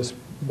altitude was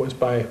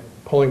by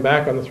pulling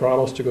back on the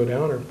throttles to go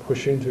down or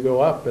pushing to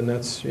go up, and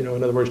that's, in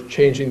other words,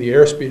 changing the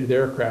airspeed of the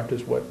aircraft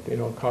is what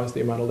caused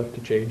the amount of lift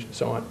to change and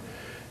so on.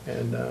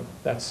 And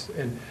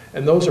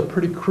and those are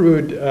pretty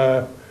crude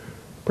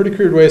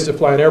ways to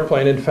fly an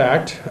airplane. In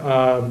fact,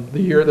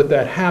 the year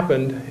that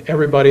happened,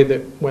 everybody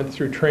that went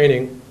through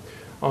training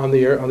on the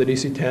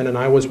DC-10, and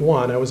I was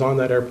one. I was on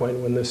that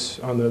airplane on the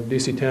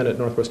DC-10 at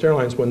Northwest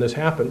Airlines when this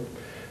happened.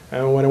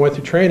 And when I went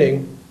through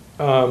training,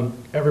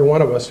 every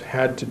one of us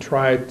had to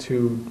try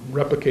to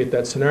replicate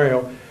that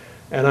scenario.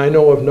 And I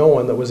know of no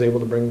one that was able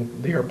to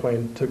bring the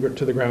airplane to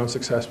the ground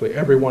successfully.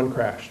 Everyone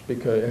crashed,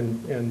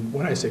 and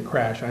when I say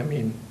crash, I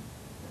mean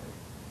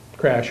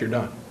crash, you're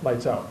done,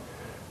 lights out.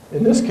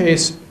 In this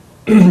case,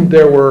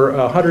 there were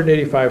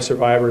 185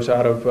 survivors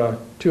out of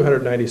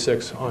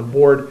 296 on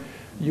board.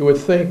 You would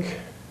think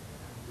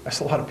that's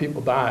a lot of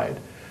people died,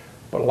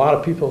 but a lot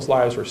of people's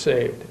lives were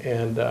saved.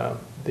 And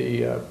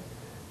the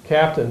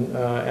captain,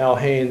 Al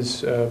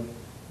Haynes,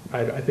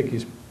 I think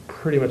he's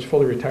pretty much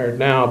fully retired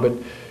now, but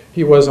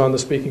he was on the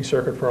speaking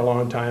circuit for a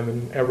long time,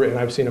 and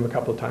I've seen him a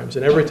couple of times.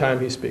 And every time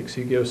he speaks,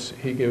 he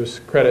gives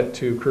credit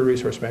to crew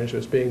resource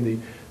management as being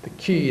the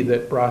key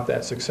that brought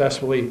that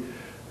successfully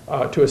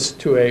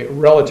to a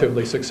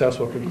relatively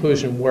successful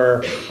conclusion,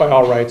 where by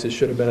all rights it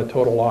should have been a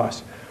total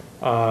loss.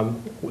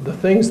 The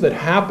things that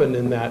happened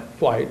in that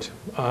flight,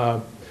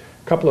 a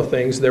couple of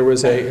things. There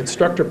was an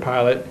instructor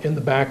pilot in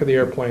the back of the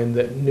airplane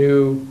that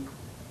knew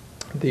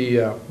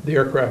the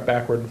aircraft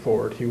backward and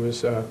forward. He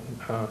was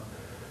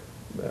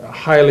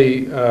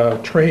highly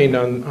trained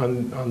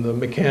on the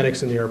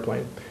mechanics in the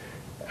airplane.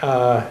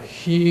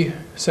 He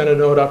sent a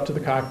note up to the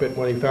cockpit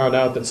when he found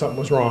out that something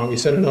was wrong. He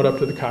sent a note up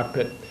to the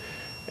cockpit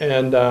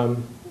and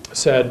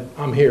said,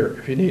 "I'm here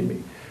if you need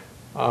me."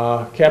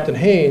 Captain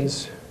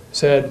Haynes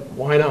said,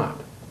 "Why not?"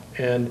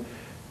 And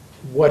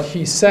what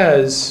he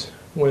says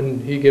when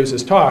he gives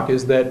his talk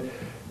is that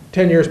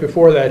 10 years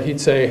before that, he'd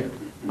say,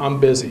 "I'm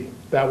busy."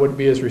 That would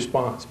be his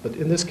response. But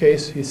in this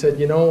case, he said,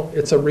 you know,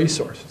 it's a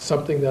resource. It's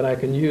something that I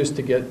can use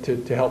to get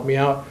to help me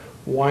out.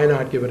 Why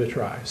not give it a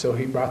try? So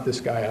he brought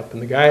this guy up.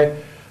 And the guy,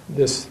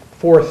 this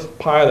fourth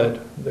pilot,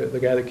 the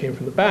guy that came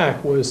from the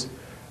back, was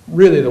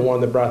really the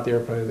one that brought the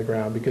airplane to the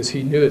ground because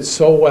he knew it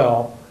so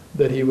well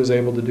that he was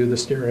able to do the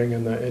steering.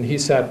 And he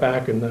sat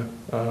back in the,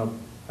 I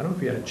don't know if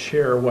he had a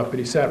chair or what, but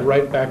he sat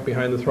right back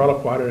behind the throttle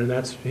quadrant,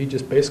 and he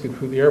just basically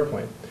flew the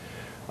airplane.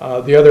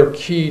 The other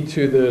key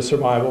to the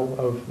survival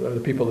of the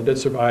people that did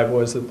survive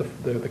was that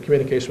the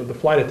communication with the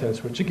flight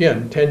attendants, which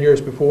again, 10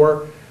 years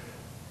before,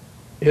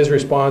 his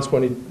response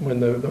when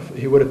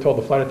he would have told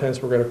the flight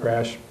attendants we're going to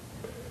crash,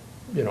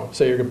 you know,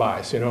 say your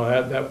goodbyes. You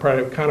know, that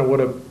probably kind of would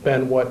have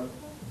been what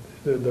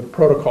the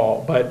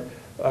protocol, but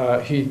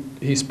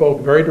he spoke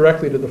very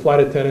directly to the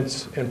flight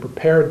attendants and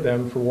prepared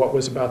them for what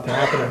was about to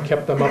happen and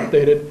kept them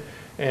updated.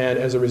 And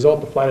as a result,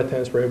 the flight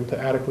attendants were able to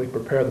adequately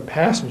prepare the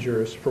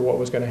passengers for what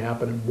was going to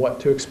happen and what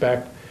to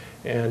expect.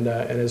 And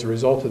as a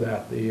result of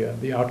that,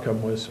 the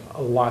outcome was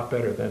a lot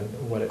better than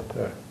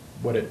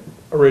what it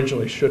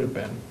originally should have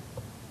been.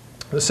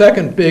 The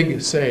second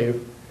big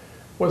save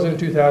was in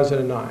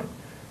 2009.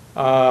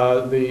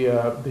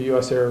 The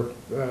U.S. Air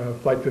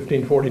Flight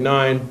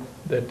 1549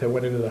 that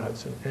went into the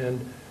Hudson. And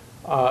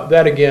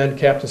that again,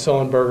 Captain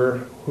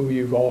Sullenberger, who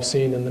you've all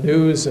seen in the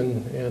news,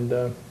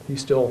 and he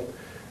still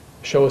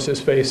shows his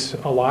face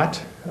a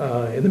lot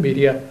in the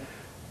media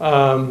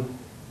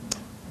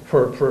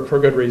for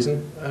good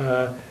reason.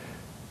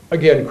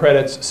 Again,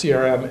 credits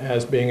CRM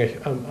as being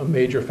a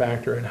major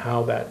factor in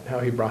how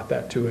he brought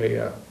that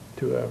to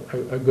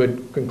a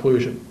good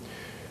conclusion.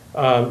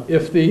 Now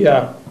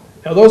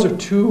those are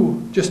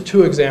just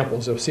two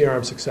examples of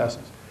CRM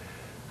successes.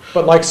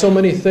 But like so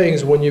many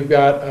things, when you've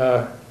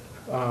got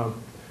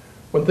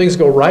when things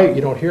go right,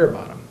 you don't hear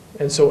about them.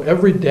 And so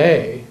every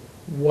day,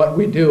 what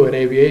we do in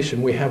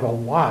aviation, we have a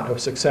lot of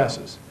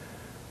successes.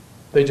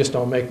 They just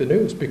don't make the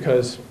news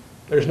because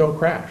there's no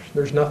crash.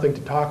 There's nothing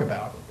to talk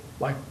about.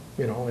 Like,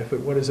 you know,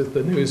 what is it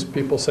the news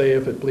people say,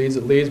 if it bleeds,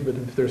 it leads, but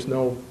if there's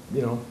no,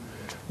 you know,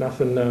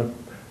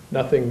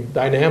 nothing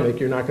dynamic,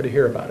 you're not going to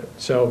hear about it.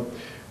 So,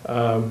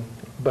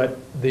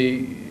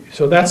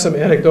 so that's some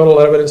anecdotal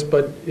evidence,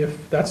 but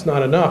if that's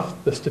not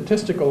enough, the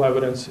statistical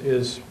evidence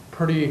is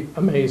pretty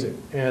amazing.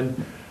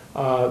 And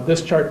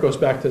this chart goes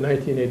back to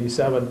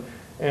 1987.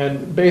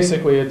 And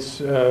basically, it's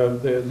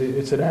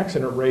an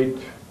accident rate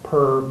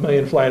per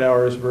million flight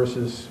hours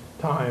versus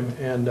time,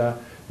 and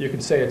you can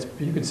see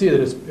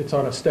that it's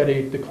on a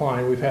steady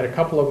decline. We've had a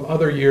couple of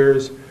other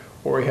years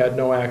where we had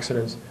no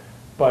accidents,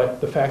 but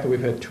the fact that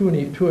we've had two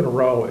in a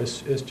row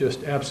is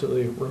just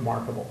absolutely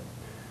remarkable.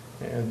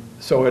 And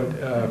so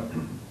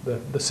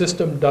the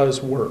system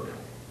does work.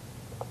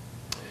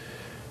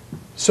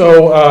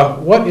 So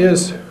what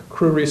is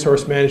crew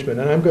resource management?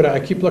 And I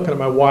keep looking at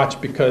my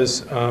watch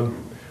because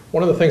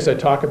one of the things I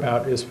talk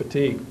about is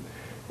fatigue,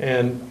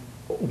 and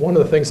one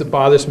of the things that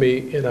bothers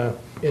me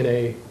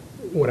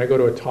when I go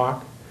to a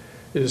talk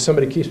is if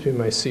somebody keeps me in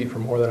my seat for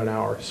more than an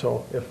hour.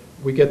 So if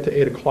we get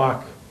to 8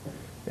 o'clock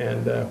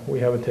and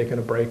we haven't taken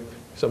a break,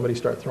 somebody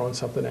start throwing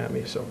something at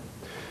me. So,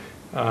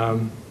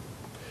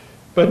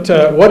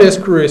 what is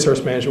crew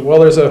resource management? Well,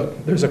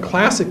 there's a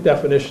classic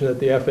definition that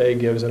the FAA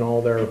gives in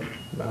all their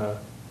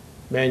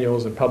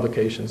manuals and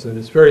publications, and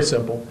it's very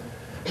simple.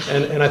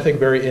 And I think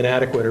very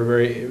inadequate or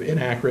very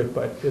inaccurate,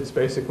 but it's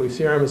basically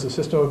CRM is a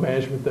system of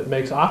management that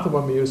makes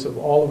optimum use of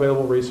all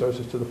available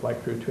resources to the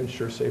flight crew to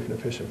ensure safe and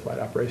efficient flight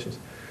operations.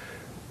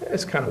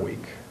 It's kind of weak,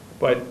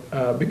 but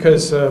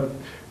because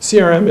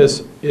CRM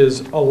is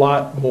a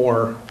lot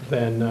more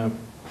than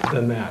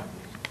that.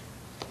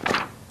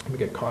 Let me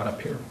get caught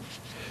up here.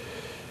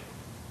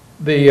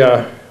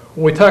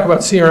 When we talk about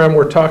CRM,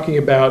 we're talking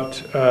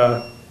about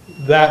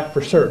that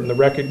for certain, the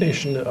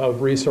recognition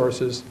of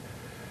resources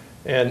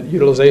and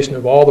utilization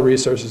of all the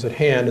resources at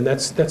hand, and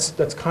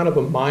that's kind of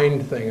a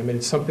mind thing. I mean,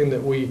 it's something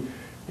that we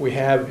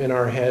have in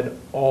our head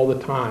all the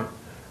time.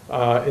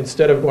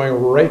 Instead of going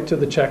right to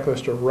the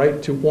checklist or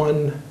right to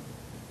one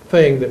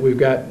thing that we've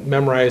got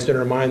memorized in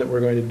our mind that we're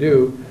going to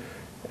do,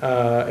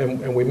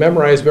 and we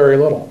memorize very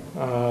little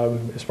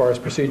as far as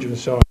procedures and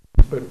so on.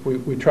 But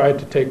we tried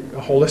to take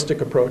a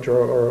holistic approach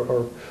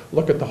or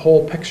look at the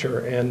whole picture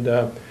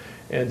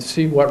and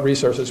see what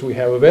resources we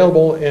have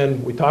available,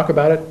 and we talk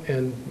about it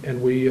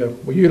and we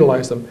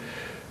utilize them.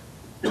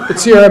 But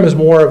CRM is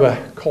more of a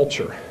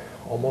culture,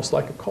 almost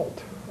like a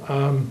cult.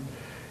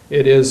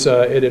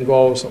 It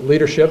involves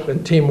leadership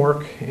and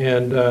teamwork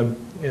and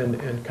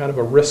kind of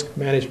a risk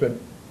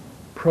management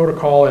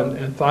protocol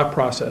and thought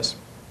process.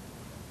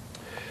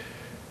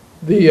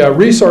 The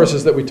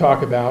resources that we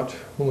talk about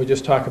when we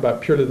just talk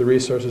about purely the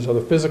resources are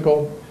the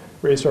physical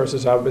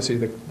resources, obviously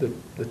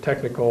the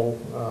technical,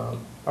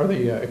 or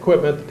the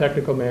equipment, the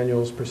technical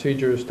manuals,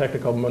 procedures,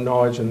 technical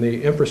knowledge, and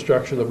the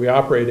infrastructure that we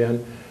operate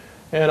in.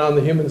 And on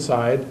the human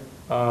side,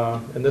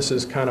 and this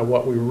is kind of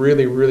what we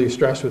really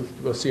stress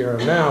with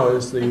CRM now,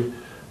 is the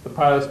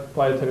pilots,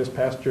 flight attendants,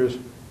 passengers,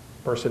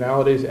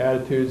 personalities,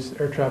 attitudes,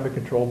 air traffic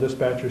control,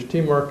 dispatchers,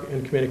 teamwork,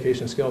 and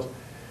communication skills.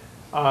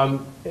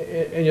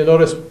 And you'll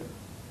notice,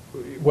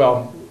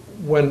 well,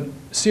 when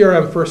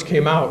CRM first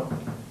came out,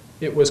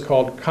 it was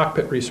called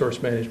Cockpit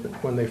Resource Management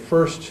when they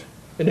first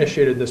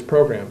initiated this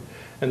program.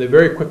 And they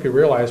very quickly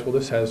realized, well,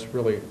 this has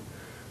really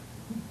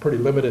pretty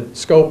limited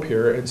scope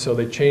here, and so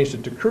they changed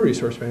it to Crew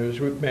Resource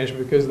Management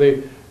because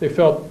they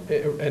felt,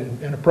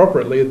 and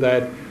appropriately,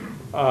 that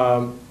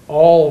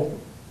all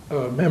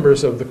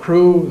members of the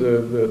crew,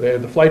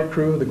 the flight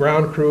crew, the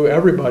ground crew,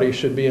 everybody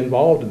should be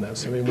involved in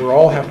this. I mean, we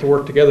all have to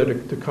work together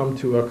to come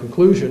to a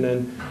conclusion,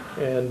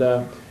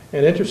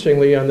 and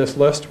interestingly, on this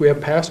list, we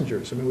have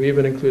passengers. I mean, we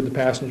even include the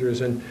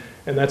passengers, and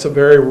that's a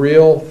very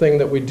real thing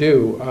that we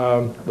do.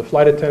 The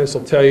flight attendants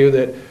will tell you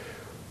that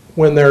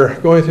when they're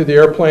going through the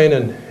airplane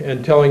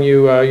and telling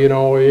you, you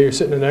know, you're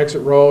sitting in an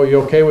exit row, are you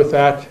okay with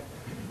that?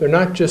 They're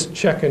not just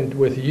checking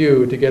with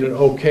you to get an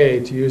okay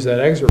to use that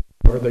exit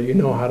row or that you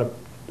know how to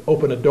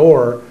open a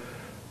door.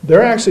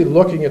 They're actually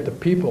looking at the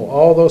people,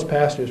 all those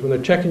passengers. When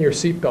they're checking your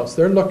seatbelts,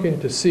 they're looking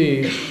to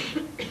see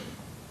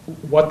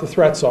what the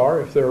threats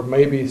are, if there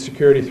may be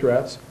security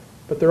threats,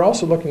 but they're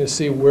also looking to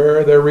see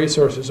where their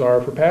resources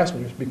are for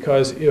passengers,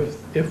 because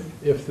if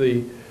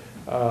the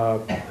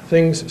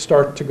things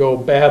start to go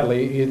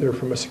badly, either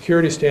from a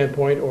security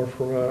standpoint or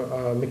from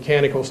a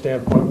mechanical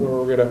standpoint,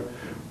 where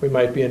we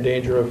might be in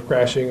danger of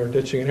crashing or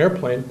ditching an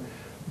airplane,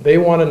 they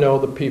want to know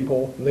the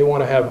people, they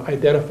want to have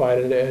identified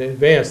in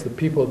advance the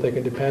people that they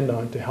can depend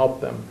on to help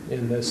them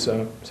in this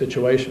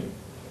situation.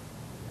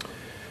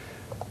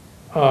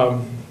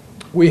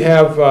 We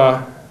have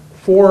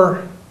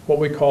 4 what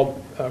we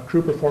call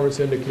crew performance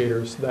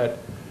indicators that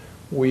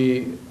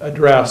we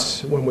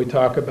address when we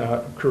talk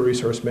about crew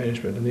resource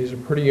management, and these are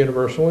pretty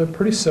universal and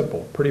pretty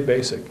simple, pretty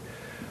basic.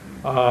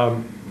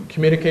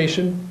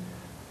 Communication,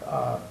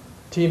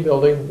 team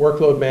building,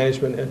 workload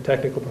management, and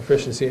technical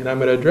proficiency, and I'm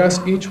going to address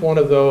each one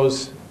of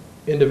those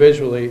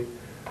individually.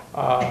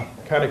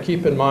 Kind of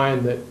keep in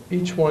mind that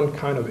each one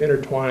kind of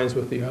intertwines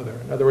with the other.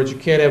 In other words, you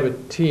can't have a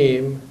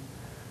team,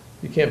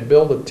 you can't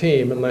build a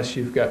team unless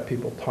you've got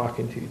people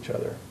talking to each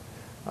other.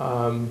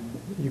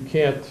 You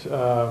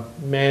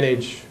can't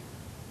manage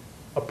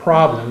a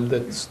problem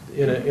that's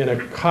in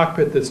a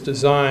cockpit that's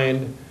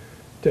designed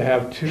to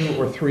have 2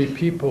 or 3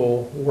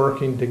 people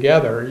working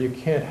together. You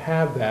can't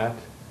have that.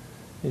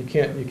 You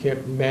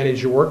can't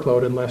manage your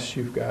workload unless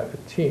you've got a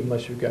team,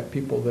 unless you've got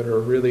people that are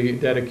really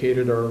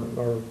dedicated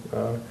or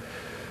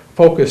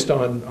focused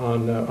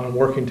on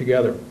working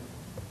together.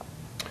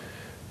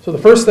 So the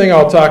first thing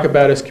I'll talk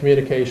about is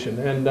communication,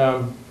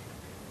 and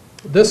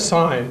this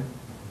sign,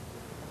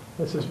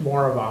 this is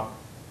more of a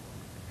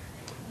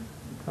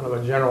kind of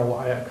a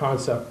general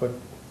concept, but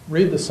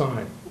read the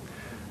sign.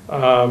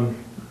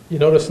 You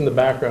notice in the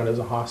background is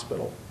a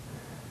hospital.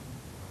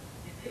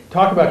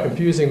 Talk about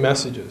confusing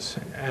messages.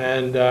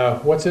 And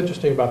what's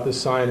interesting about this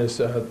sign is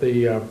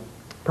the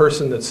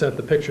person that sent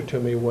the picture to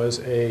me was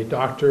a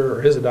doctor,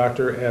 or is a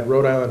doctor, at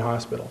Rhode Island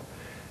Hospital.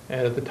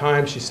 And at the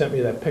time she sent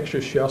me that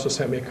picture, she also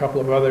sent me a couple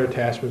of other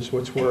attachments,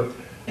 which were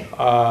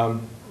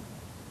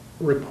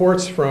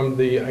reports from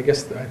the, I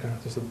guess, I don't know,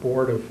 there's the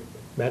Board of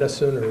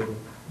Medicine, or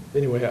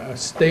anyway, a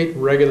state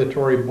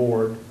regulatory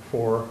board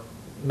for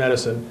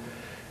medicine.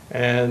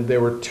 And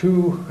there were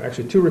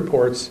actually two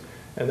reports,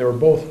 and they were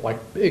both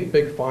like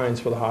big fines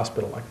for the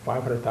hospital, like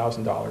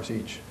 $500,000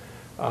 each,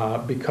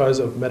 because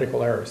of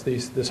medical errors.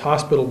 This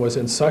hospital was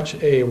in such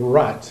a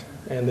rut,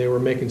 and they were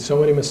making so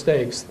many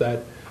mistakes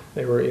that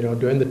they were,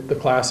 doing the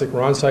classic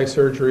on-site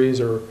surgeries,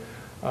 or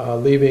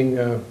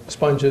leaving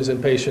sponges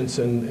in patients,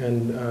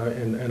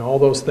 and all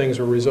those things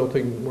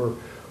were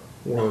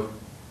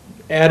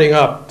adding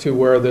up to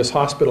where this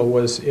hospital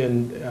was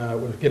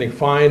getting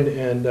fined,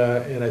 and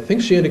I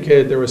think she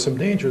indicated there was some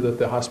danger that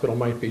the hospital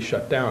might be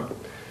shut down.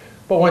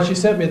 But when she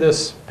sent me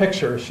this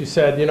picture, she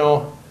said,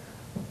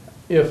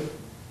 if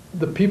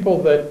the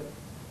people that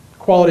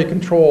quality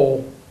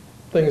control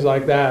things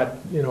like that,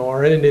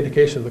 are any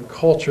indication of the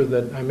culture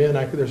that I'm in,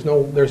 there's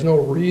no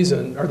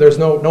reason, or there's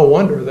no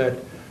wonder that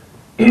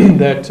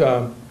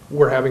that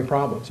we're having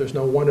problems. There's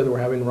no wonder that we're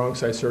having wrong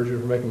site surgery,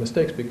 we're making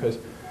mistakes, because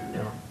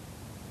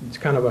it's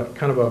kind of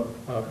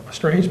a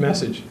strange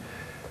message.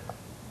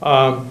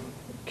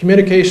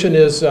 Communication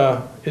is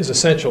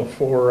essential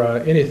for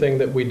anything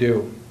that we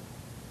do,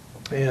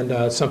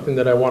 and something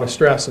that I want to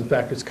stress. In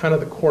fact, it's kind of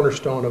the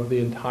cornerstone of the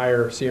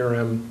entire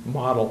CRM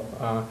model,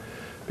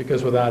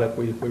 because without it,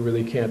 we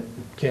really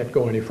can't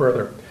go any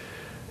further.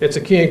 It's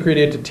a key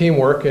ingredient to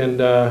teamwork, and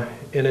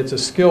it's a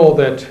skill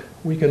that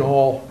we can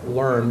all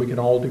learn, we can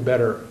all do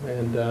better.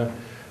 And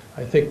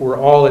I think we're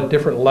all at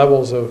different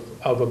levels of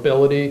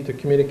ability to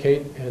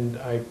communicate, and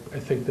I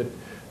think that,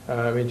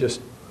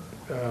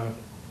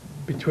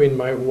 between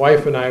my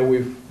wife and I,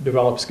 we've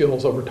developed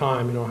skills over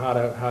time, how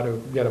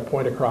to get a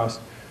point across.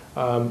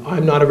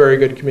 I'm not a very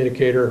good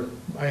communicator,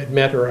 I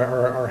admit,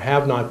 or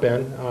have not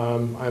been.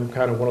 I'm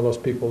kind of one of those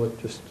people that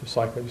just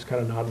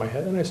kind of nod my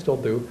head, and I still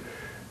do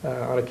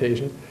on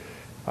occasion,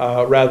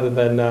 rather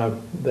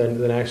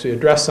than actually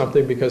address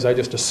something, because I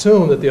just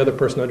assume that the other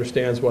person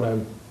understands what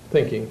I'm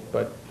thinking,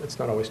 but it's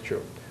not always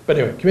true. But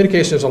anyway,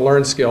 communication is a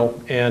learned skill,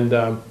 and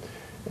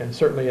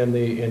certainly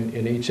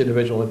in each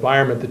individual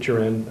environment that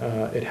you're in,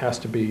 it has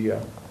to be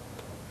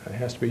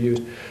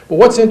used. But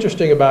what's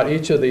interesting about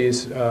each of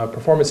these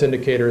performance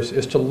indicators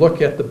is to look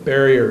at the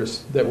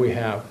barriers that we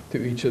have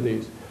to each of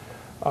these.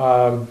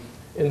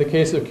 In the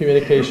case of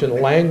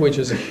communication, language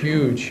is a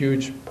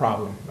huge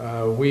problem.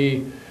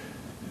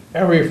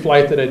 Every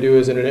flight that I do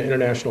is an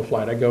international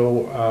flight. I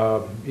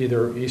go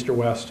either east or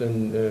west,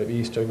 and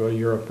east I go to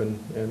Europe,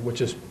 and which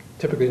is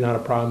typically not a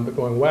problem, but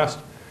going west,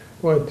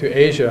 going to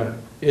Asia,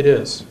 it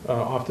is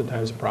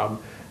oftentimes a problem.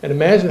 And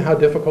imagine how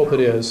difficult it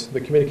is, the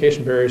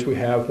communication barriers we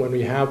have when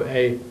we have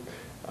a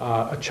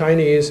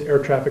Chinese air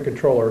traffic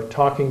controller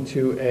talking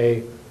to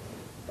a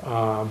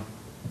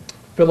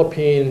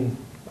Philippine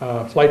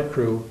flight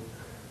crew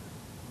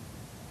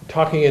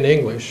talking in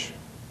English,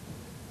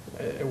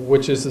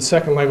 which is the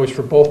second language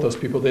for both those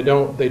people. Neither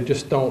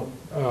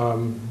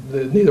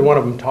one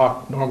of them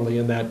talk normally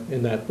in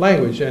that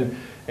language. And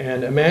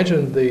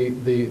imagine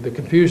the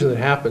confusion that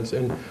happens.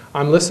 And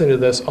I'm listening to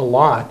this a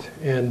lot,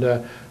 and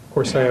of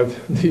course I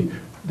have the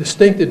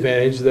distinct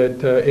advantage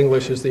that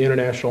English is the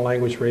international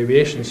language for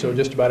aviation. So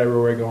just about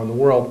everywhere I go in the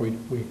world,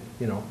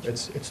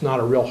 it's not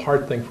a real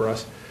hard thing for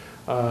us,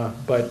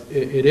 but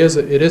it is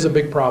a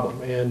big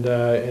problem, and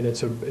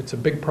it's a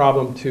big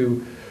problem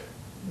to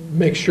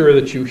make sure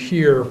that you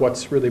hear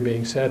what's really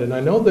being said. And I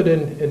know that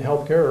in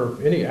healthcare, or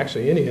any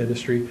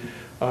industry,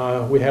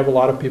 we have a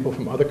lot of people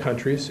from other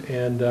countries,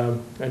 and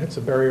it's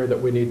a barrier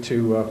that we need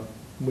to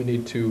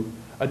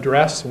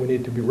address. We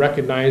need to be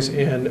recognized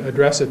and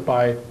address it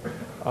by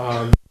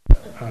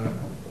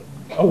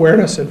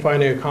awareness and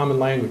finding a common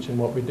language in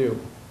what we do.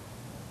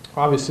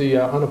 Obviously,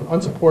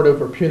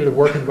 unsupportive or punitive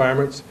work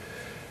environments,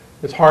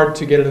 it's hard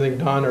to get anything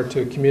done or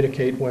to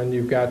communicate when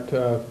you've got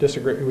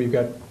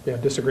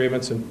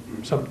disagreements and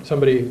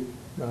somebody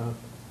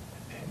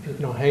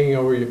hanging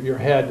over your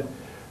head.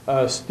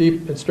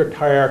 Steep and strict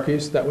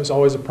hierarchies, that was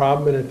always a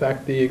problem. And in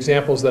fact, the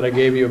examples that I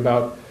gave you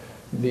about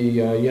the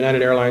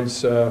United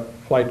Airlines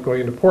flight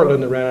going into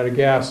Portland that ran out of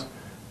gas,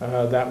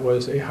 that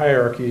was a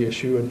hierarchy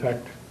issue. In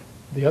fact,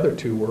 the other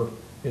two were,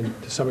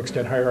 to some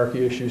extent,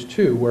 hierarchy issues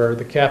too, where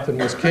the captain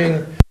was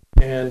king,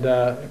 and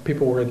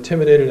people were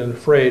intimidated and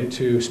afraid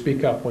to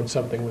speak up when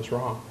something was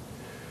wrong.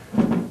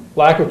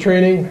 Lack of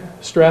training,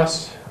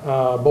 stress,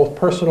 both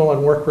personal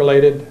and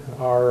work-related,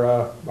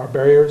 are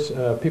barriers.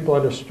 People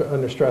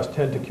under stress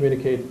tend to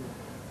communicate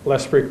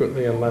less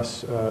frequently and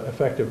less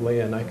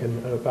effectively, and I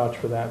can vouch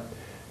for that.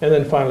 And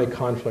then finally,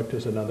 conflict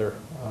is another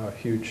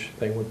huge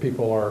thing. When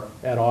people are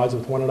at odds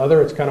with one another,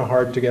 it's kind of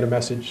hard to get a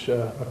message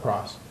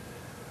across.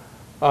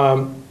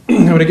 I'm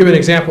going to give an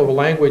example of a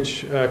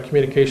language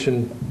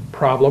communication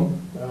problem.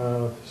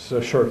 It's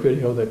a short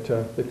video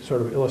that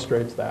sort of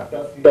illustrates that.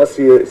 Das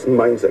hier ist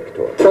mein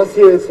Sektor. Das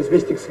hier ist das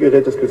wichtigste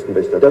Gerät des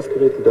Küstenwächters. Das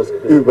Gerät und das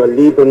Gerät.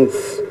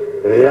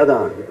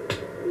 Überlebensradar.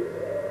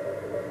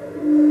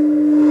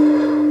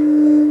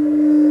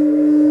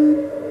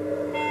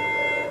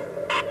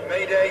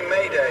 Mayday,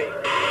 mayday.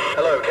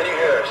 Hello, can you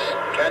hear us?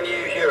 Can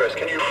you hear us?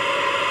 Can you...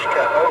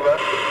 Over.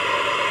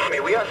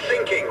 We are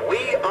sinking.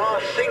 We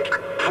are sinking.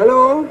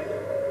 Hello?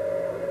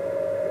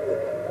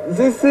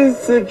 This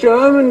is the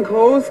German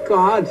Coast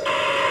Guard.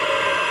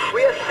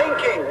 We are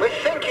sinking. We're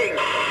sinking.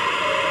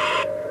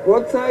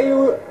 What are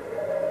you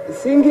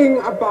thinking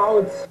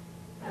about?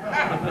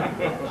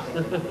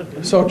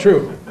 So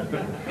true.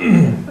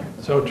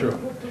 So true.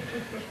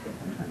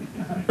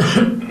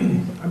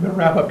 I'm going to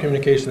wrap up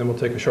communication, then we'll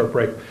take a short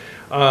break.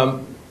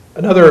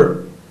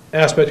 Another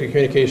aspect of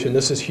communication,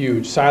 this is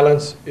huge.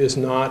 Silence is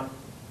not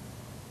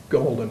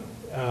golden.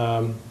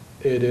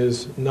 It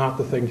is not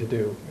the thing to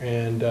do.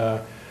 And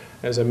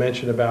as I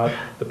mentioned about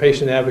the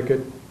patient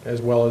advocate,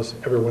 as well as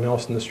everyone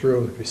else in this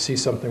room, if you see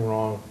something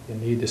wrong, you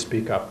need to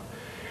speak up.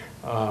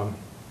 I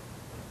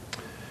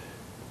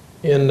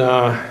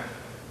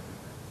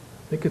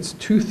think it's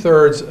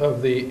 2/3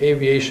 of the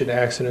aviation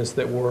accidents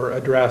that were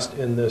addressed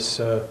in this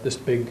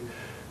big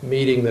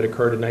meeting that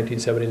occurred in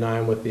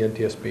 1979 with the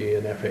NTSB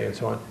and FAA and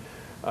so on.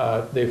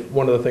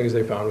 One of the things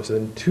they found was that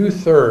in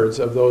 2/3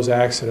 of those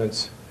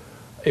accidents,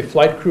 a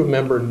flight crew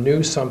member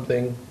knew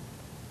something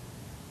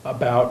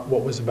about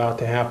what was about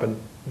to happen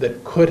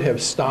that could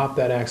have stopped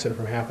that accident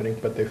from happening,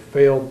 but they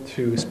failed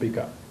to speak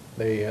up.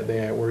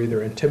 They were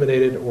either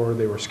intimidated or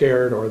they were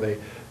scared,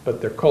 but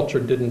their culture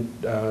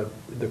didn't. The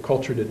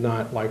culture did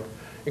not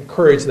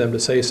encourage them to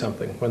say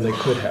something when they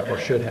could have or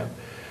should have.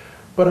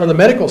 But on the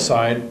medical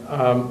side,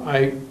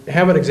 I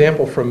have an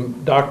example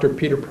from Dr.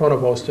 Peter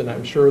Pronovost, and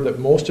I'm sure that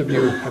most of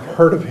you have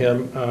heard of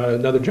him,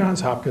 another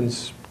Johns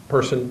Hopkins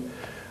person.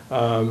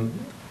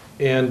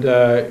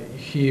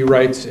 He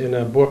writes in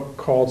a book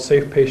called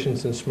Safe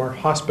Patients in Smart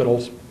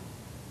Hospitals.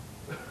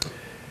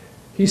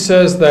 He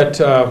says that,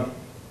 let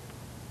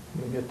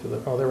me get to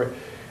the, oh, there we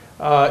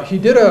go. He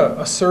did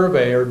a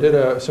survey or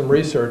did some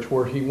research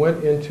where he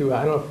went into,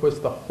 I don't know if it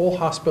was the whole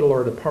hospital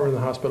or a department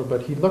of the hospital,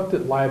 but he looked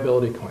at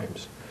liability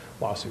claims,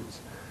 lawsuits,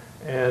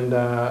 and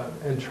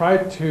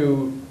tried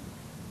to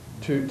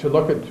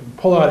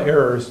pull out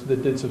errors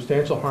that did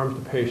substantial harm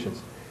to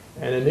patients.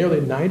 And in nearly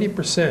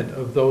 90%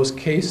 of those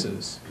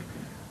cases,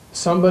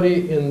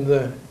 somebody in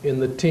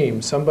the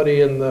team,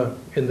 somebody in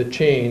the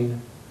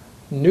chain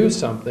knew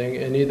something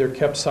and either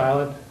kept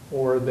silent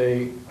or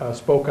they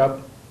spoke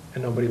up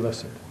and nobody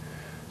listened.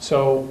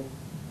 So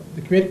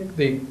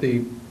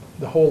the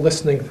whole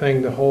listening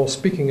thing, the whole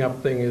speaking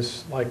up thing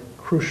is like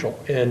crucial.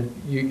 And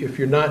if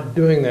you're not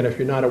doing that, if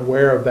you're not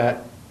aware of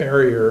that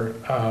barrier,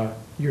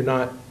 you're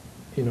not,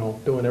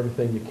 doing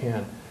everything you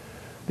can.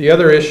 The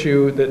other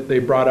issue that they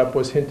brought up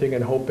was hinting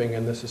and hoping,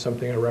 and this is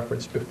something I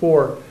referenced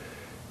before.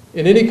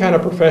 In any kind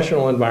of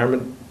professional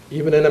environment,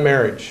 even in a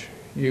marriage,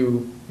 I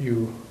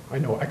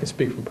know I can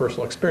speak from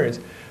personal experience,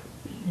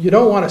 you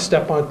don't want to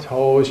step on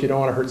toes, you don't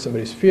want to hurt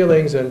somebody's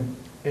feelings, but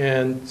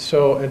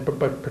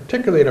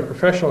particularly in a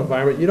professional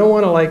environment, you don't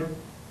want to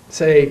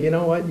say, you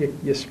know what,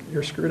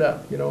 you're screwed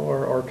up,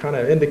 or kind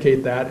of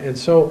indicate that. And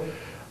so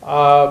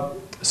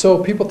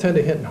people tend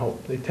to hint and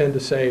hope. They tend to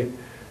say,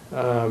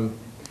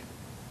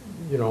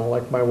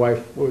 like my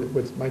wife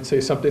might say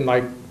something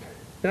like, "You're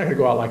not going to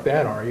go out like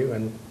that, are you?"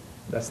 And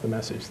that's the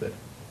message that,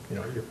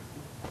 your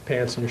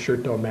pants and your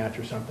shirt don't match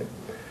or something.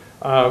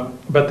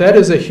 But that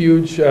is a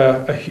huge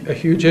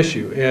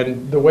issue,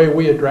 and the way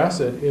we address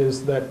it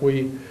is that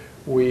we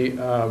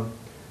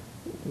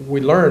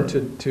learn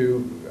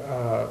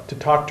to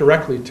talk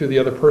directly to the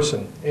other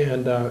person,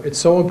 and it's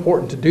so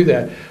important to do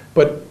that.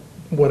 But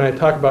when I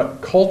talk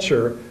about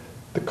culture,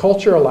 the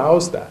culture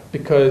allows that,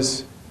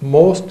 because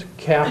most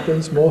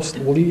captains, most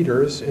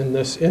leaders in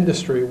this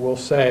industry will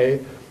say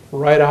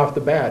right off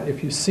the bat,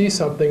 if you see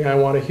something, I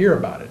want to hear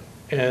about it.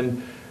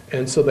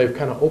 And so they've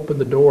kind of opened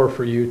the door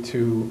for you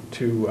to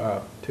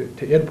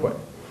input,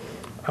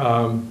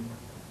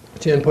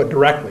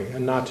 directly,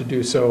 and not to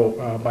do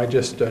so by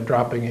just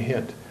dropping a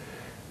hint.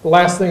 The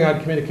last thing on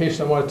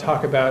communication I want to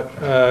talk about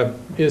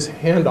is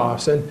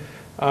handoffs, and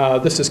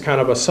this is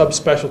kind of a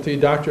subspecialty.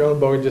 Dr.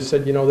 Ellenbogen just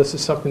said, this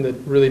is something that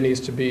really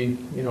needs to be,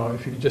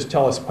 if you could just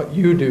tell us what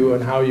you do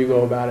and how you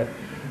go about it.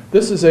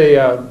 This is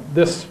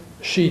this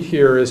sheet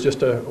here is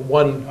just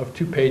one of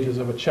 2 pages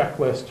of a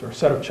checklist or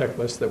set of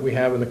checklists that we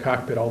have in the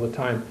cockpit all the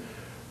time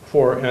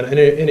for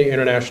any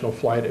international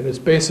flight, and it's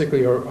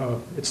basically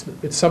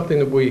it's something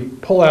that we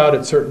pull out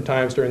at certain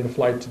times during the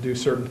flight to do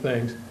certain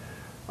things.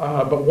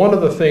 But one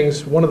of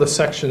the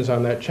sections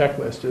on that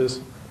checklist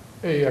is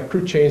a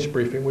crew change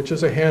briefing, which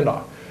is a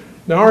handoff.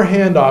 Now, our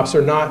handoffs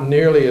are not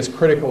nearly as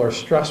critical or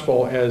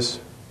stressful as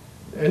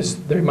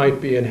they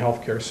might be in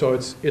healthcare. So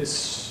it's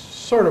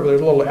sort of,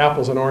 there's a little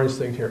apples and oranges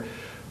thing here.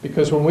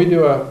 Because when we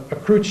do a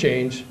crew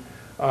change,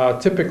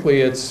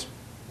 typically it's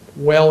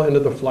well into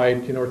the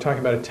flight. We're talking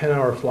about a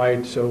 10-hour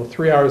flight, so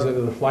 3 hours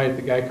into the flight,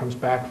 the guy comes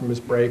back from his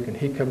break, and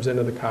he comes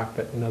into the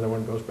cockpit, and another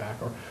one goes back.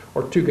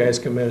 Or 2 guys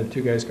come in and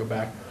 2 guys go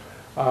back.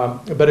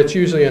 But it's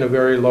usually in a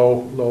very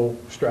low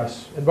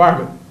stress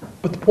environment.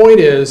 But the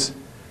point is,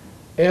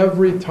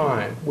 every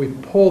time we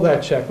pull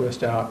that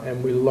checklist out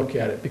and we look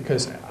at it,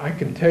 because I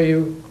can tell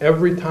you,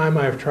 every time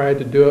I've tried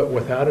to do it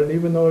without it,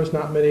 even though there's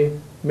not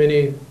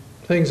many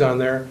things on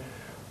there,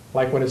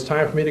 like when it's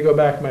time for me to go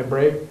back to my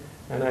break,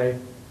 and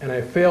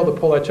I fail to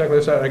pull that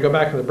checklist out, and I go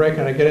back to the break,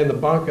 and I get in the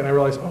bunk, and I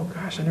realize, oh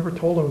gosh, I never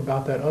told him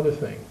about that other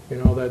thing,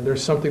 that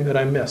there's something that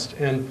I missed.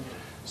 And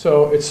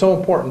so it's so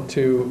important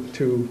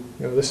to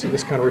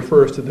this kind of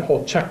refers to the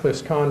whole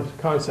checklist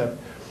concept.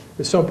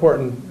 It's so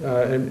important,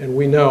 and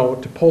we know,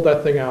 to pull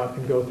that thing out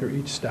and go through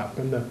each step.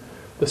 And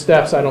the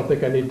steps, I don't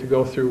think I need to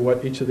go through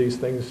what each of these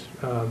things,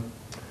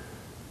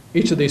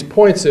 each of these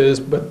points is,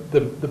 but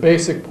the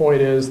basic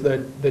point is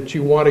that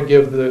you want to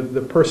give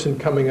the person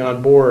coming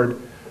on board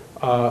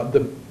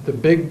the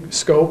big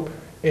scope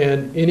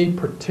and any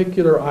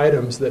particular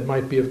items that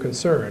might be of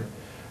concern.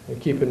 And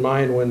keep in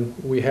mind, when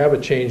we have a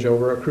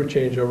changeover, a crew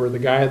changeover, the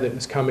guy that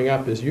is coming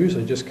up is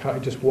usually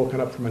just woken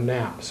up from a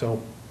nap.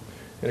 So,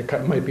 and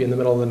it might be in the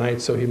middle of the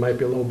night, so he might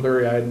be a little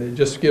blurry-eyed, and it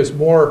just gives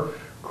more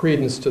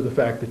credence to the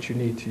fact that you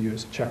need to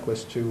use a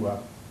checklist to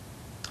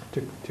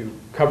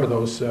cover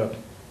those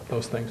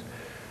things.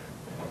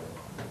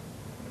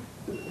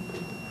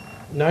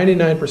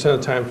 99% of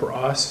the time for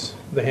us,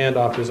 the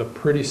handoff is a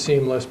pretty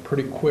seamless,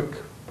 pretty quick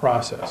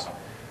process.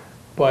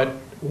 But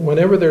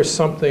whenever there's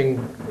something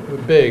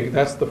big,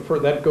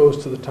 that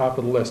goes to the top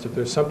of the list. If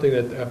there's something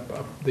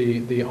that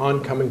the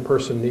oncoming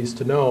person needs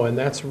to know, and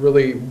that's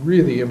really,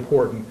 really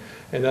important.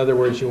 In other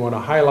words, you want to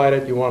highlight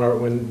it. You want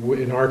to,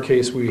 in our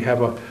case, we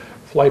have a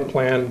flight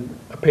plan,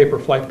 a paper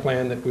flight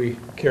plan that we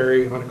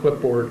carry on a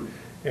clipboard,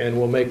 and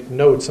we'll make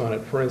notes on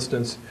it. For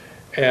instance,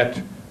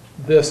 at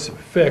this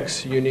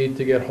fix, you need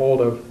to get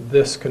hold of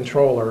this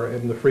controller,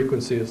 and the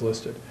frequency is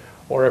listed.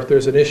 Or if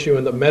there's an issue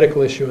in the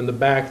medical issue in the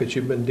back that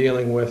you've been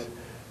dealing with,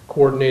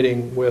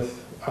 coordinating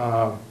with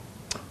what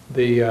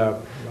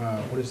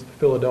is the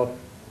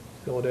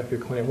Philadelphia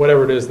clinic,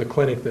 whatever it is, the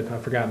clinic that,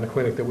 I've forgotten the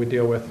clinic that we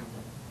deal with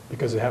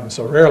because it happens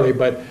so rarely,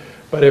 but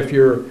if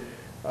you're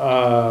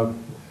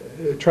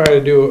trying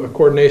to do a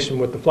coordination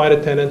with the flight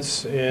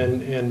attendants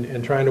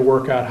and trying to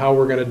work out how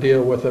we're going to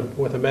deal with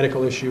a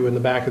medical issue in the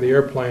back of the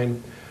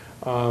airplane,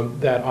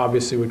 that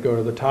obviously would go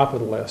to the top of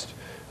the list.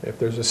 If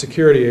there's a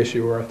security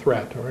issue or a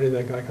threat or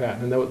anything like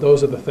that. And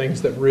those are the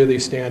things that really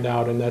stand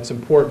out, and that's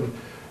important.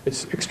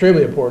 It's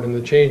extremely important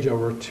in the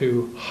changeover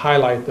to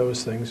highlight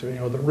those things. You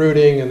know, the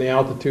routing and the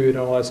altitude and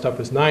all that stuff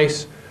is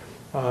nice,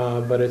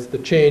 but it's the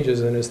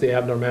changes and it's the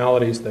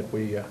abnormalities that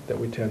we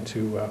tend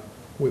to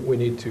we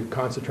need to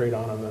concentrate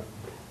on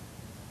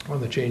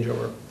the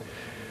changeover.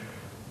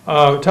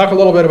 Talk a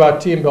little bit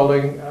about team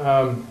building.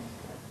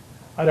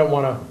 I don't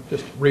want to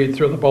just read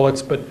through the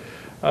bullets, but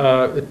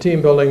the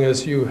team building,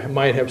 as you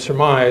might have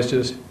surmised,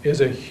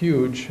 is a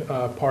huge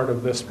part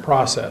of this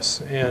process.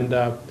 And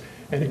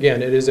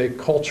again, it is a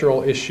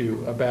cultural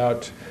issue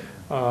about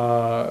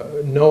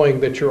knowing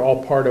that you're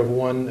all part of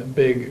one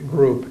big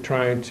group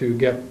trying to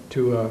get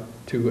to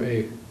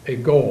a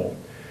goal.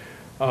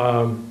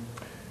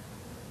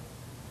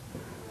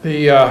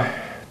 The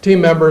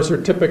team members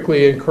are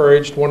typically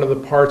encouraged. One of the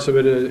parts of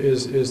it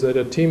is that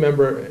a team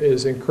member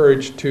is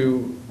encouraged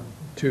to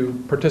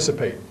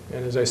participate.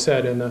 And as I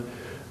said,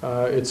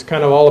 it's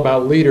kind of all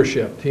about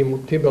leadership. Team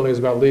building is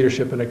about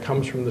leadership, and it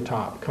comes from the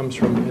top. It comes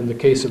from, in the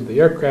case of the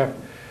aircraft,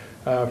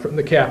 from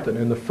the captain.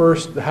 And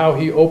how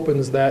he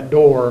opens that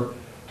door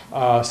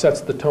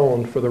sets the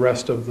tone for the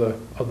rest of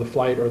the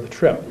flight or the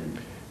trip.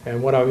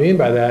 And what I mean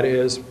by that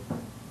is,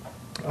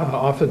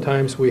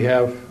 oftentimes we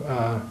have,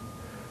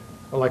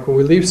 like when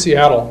we leave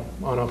Seattle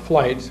on a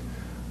flight,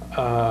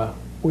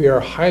 we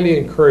are highly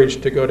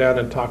encouraged to go down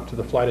and talk to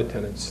the flight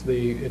attendants.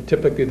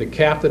 Typically the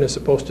captain is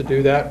supposed to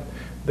do that.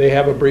 They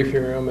have a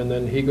briefing room, and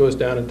then he goes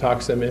down and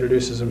talks to them,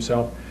 introduces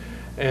himself.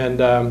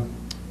 And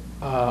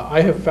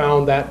I have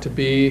found that to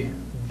be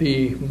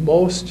the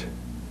most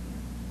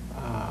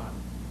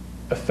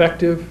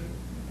effective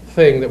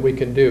thing that we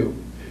can do.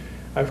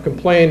 I've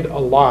complained a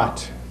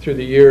lot through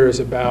the years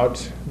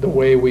about the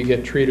way we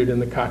get treated in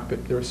the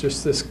cockpit. There was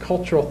just this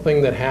cultural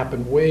thing that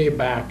happened way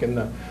back in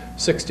the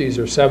 60s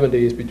or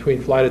 70s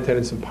between flight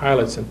attendants and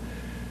pilots, and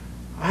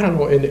I don't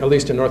know, at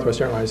least in Northwest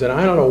Airlines, and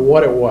I don't know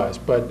what it was,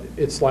 but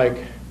it's like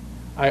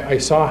I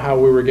saw how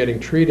we were getting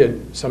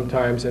treated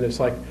sometimes, and it's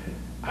like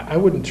I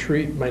wouldn't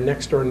treat my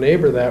next door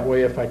neighbor that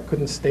way if I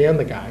couldn't stand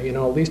the guy. You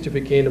know, at least if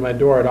he came to my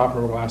door, I'd offer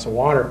him a glass of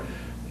water.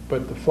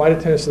 But the flight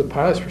attendants and the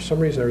pilots, for some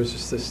reason, there was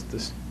just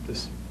this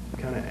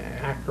kind of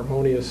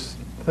acrimonious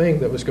thing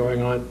that was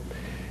going on,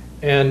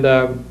 and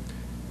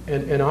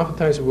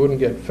oftentimes we wouldn't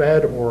get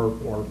fed or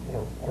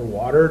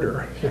watered,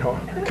 or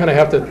kind of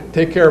have to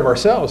take care of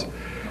ourselves.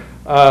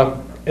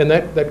 And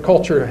that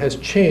culture has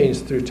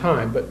changed through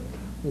time. But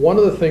one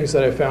of the things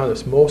that I found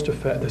that's most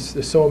effective, this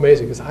is so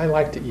amazing because I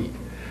like to eat,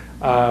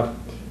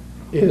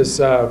 is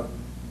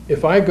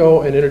if I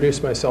go and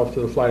introduce myself to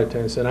the flight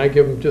attendants and I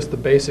give them just the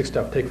basic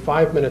stuff, take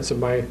 5 minutes of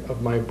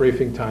my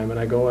briefing time, and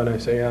I go and I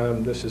say,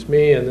 this is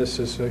me, and this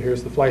is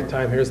here's the flight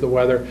time, here's the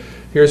weather,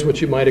 here's what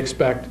you might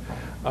expect,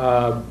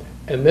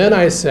 and then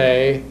I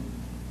say,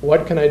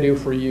 what can I do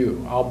for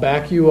you? I'll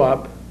back you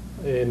up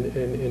in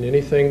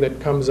anything that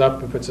comes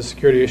up. If it's a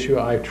security issue,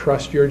 I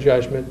trust your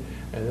judgment,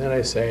 and then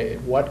I say,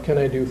 what can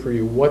I do for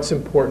you? What's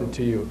important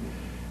to you?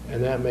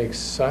 And that makes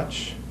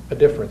such a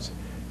difference.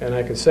 And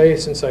I can say,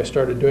 since I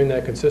started doing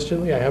that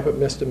consistently, I haven't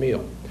missed a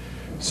meal.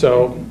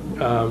 So,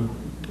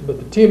 but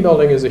the team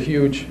building is a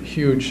huge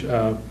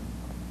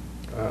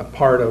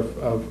part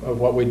of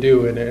what we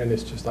do, and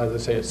it's just, as I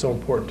say, it's so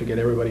important to get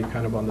everybody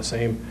kind of on the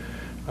same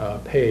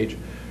page.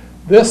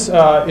 This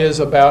is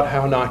about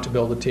how not to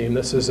build a team.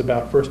 This is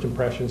about first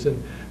impressions.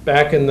 And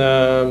back in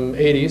the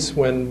 80s,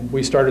 when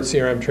we started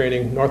CRM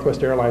training,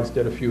 Northwest Airlines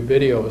did a few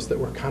videos that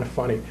were kind of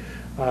funny.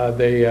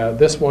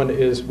 This one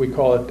is, we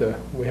call it,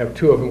 we have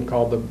two of them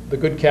called the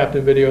good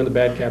captain video and the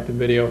bad captain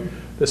video.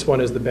 This one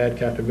is the bad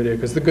captain video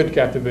because the good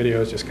captain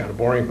video is just kind of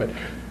boring, but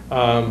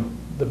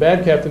the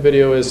bad captain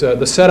video is,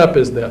 the setup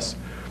is this.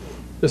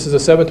 This is a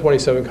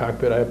 727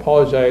 cockpit. I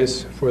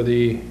apologize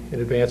in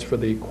advance for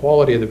the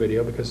quality of the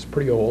video because it's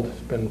pretty old. It's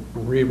been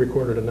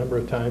re-recorded a number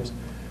of times.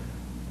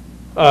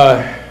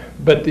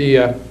 But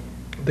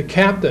the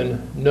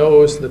captain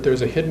knows that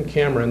there's a hidden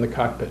camera in the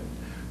cockpit.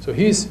 So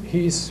he's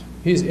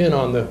in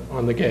on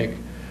the gig.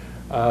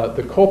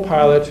 The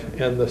co-pilot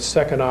and the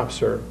second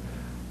officer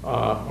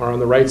are on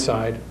the right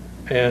side,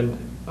 and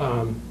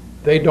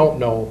they don't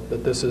know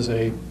that this is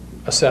a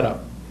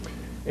setup.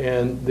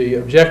 And the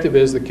objective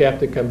is the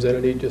captain comes in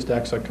and he just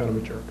acts like kind of a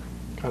jerk.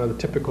 Kind of the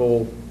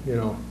typical,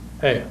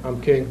 hey,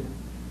 I'm king,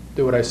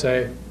 do what I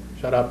say,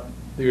 shut up,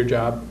 do your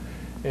job.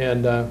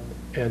 And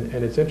and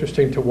it's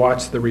interesting to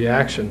watch the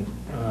reaction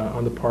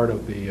on the part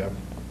of the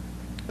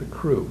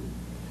crew.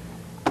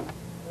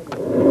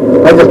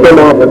 I just came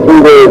off for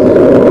 3 days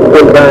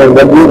full time.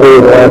 What you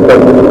do the last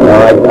time?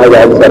 I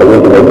just had a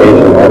week of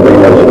vacation. I pretty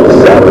much just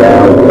sat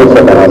around, fixed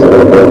up the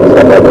hospital and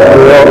stuff like that.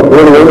 Well,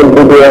 really, we'll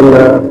be doing,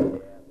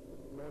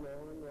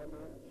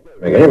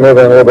 can you move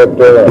in a little bit?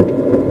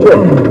 Sure.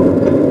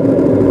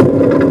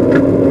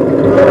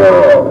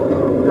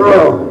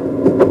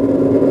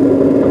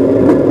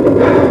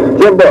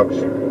 Jim Brooks.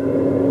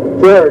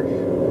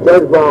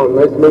 George Brown.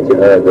 Nice to meet you.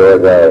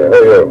 George, how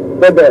are you?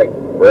 Fred Beck.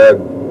 Fred,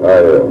 how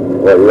are you?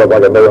 Well, you look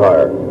like a new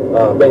hire.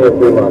 Been here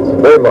 3 months.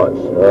 3 months?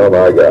 Oh,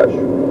 my gosh.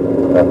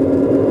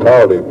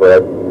 How old are you,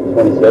 Fred?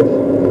 26.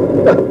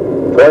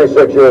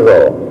 26 years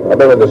old. I've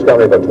been with this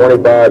company for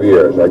 25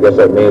 years. I guess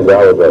that means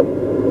I was a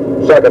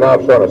second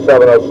officer on a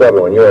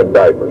 707 when you were in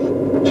diapers.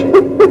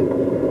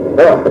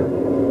 Yeah.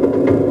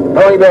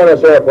 How long you been on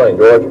this airplane,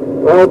 George?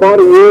 Well, about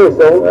a year or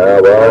so.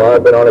 Well,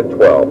 I've been on it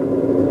 12.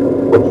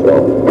 So.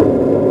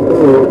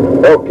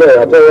 Okay,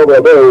 I'll tell you what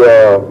we'll do.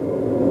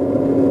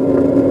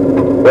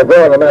 We'll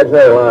draw an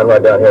imaginary line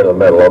right down here in the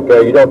middle,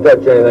 okay? You don't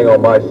touch anything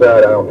on my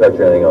side, I don't touch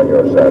anything on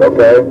your side,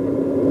 okay?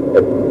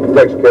 It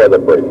takes care of the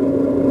brief.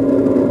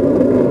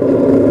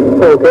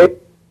 Okay.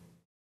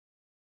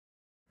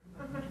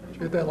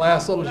 Get that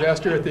last little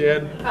gesture at the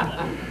end.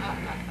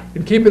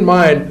 And keep in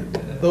mind,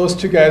 those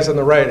two guys on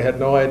the right had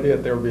no idea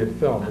that they were being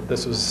filmed, that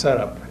this was a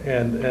setup.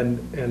 And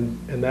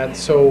that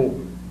so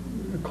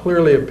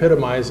clearly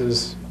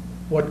epitomizes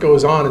what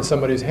goes on in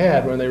somebody's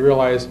head when they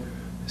realize,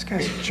 this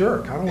guy's a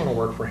jerk, I don't want to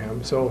work for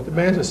him. So the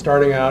man's just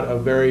starting out a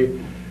very,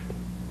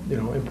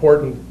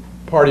 important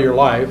part of your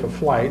life, a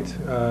flight,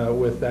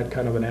 with that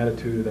kind of an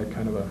attitude, that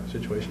kind of a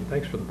situation.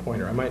 Thanks for the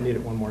pointer. I might need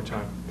it one more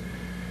time.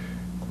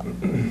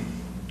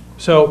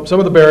 So some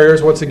of the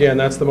barriers, once again,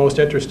 that's the most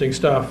interesting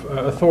stuff.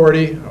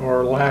 Authority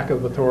or lack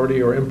of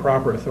authority or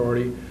improper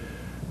authority.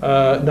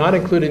 Not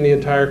including the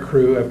entire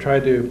crew. I've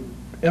tried to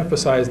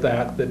emphasize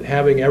that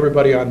having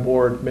everybody on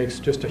board makes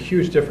just a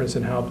huge difference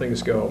in how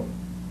things go.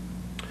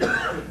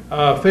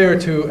 Failure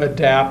to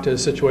adapt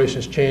as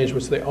situations change,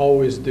 which they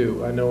always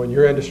do. I know in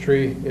your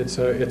industry it's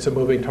a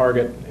moving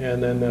target,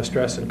 and then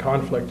stress and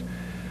conflict.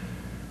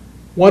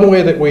 One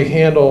way that we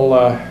handle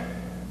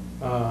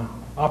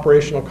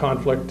operational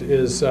conflict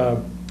is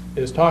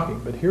talking,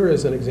 but here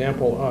is an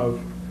example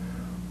of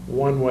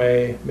one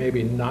way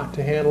maybe not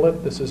to handle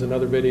it. This is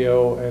another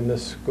video, and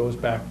this goes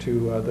back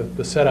to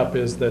the setup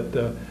is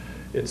that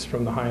it's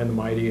from The High and the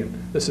Mighty, and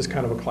this is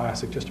kind of a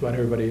classic. Just about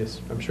everybody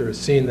I'm sure has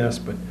seen this,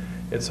 but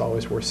it's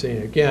always worth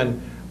seeing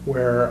again,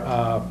 where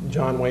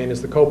John Wayne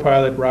is the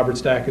co-pilot, Robert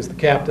Stack is the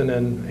captain,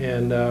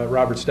 and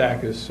Robert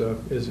Stack is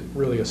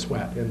really a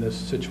sweat in this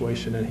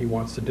situation, and he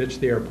wants to ditch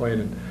the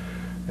airplane,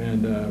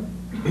 and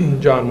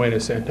John Wayne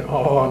is saying,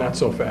 "Oh, not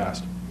so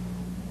fast."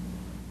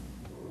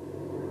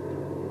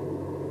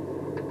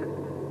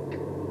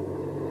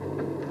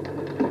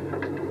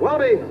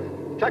 Welby,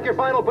 check your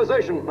final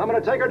position. I'm going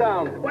to take her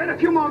down. Wait a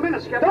few more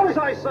minutes, Captain. Do as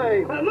I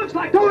say. But it looks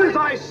like... Do as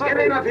I say. Give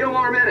him a few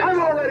more minutes. I've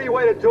already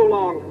waited too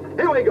long.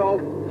 Here we go.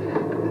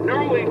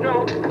 No, we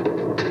don't.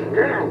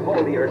 Get a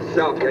hold of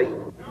yourself,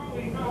 you... No,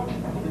 we don't.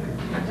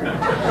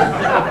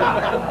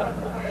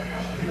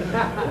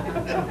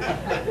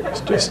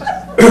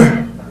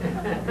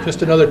 It's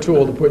just another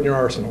tool to put in your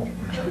arsenal.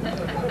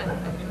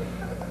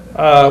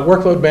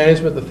 Workload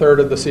management, the third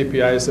of the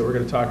CPIs that we're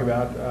going to talk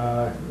about,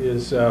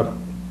 is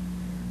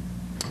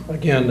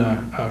again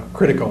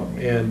critical,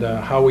 and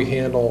how we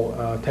handle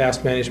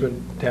task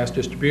management, task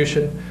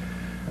distribution,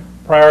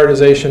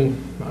 prioritization,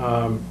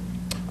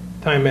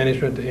 time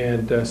management,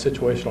 and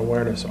situational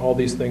awareness. All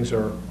these things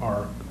are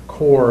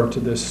core to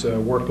this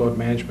workload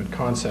management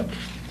concept.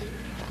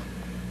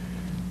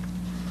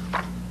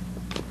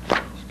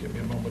 Just give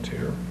me a moment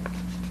here.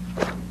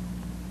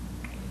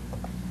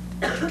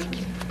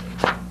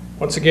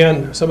 Once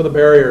again, some of the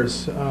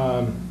barriers.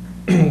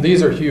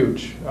 These are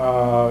huge,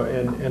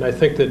 and I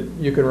think that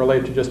you can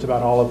relate to just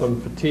about all of them.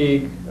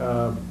 Fatigue,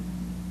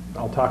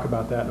 I'll talk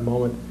about that in a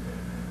moment.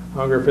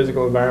 Hunger,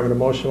 physical environment,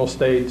 emotional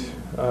state,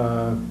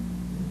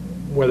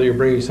 whether you're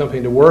bringing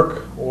something to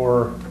work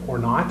or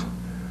not.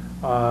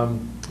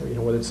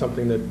 Whether it's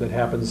something that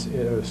happens,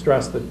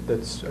 stress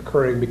that's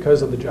occurring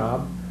because of the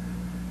job.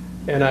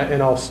 And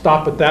I'll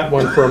stop at that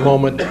one for a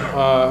moment.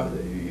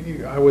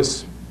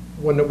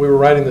 When we were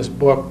writing this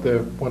book,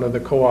 one of the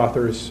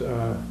co-authors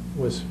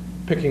was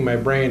picking my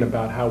brain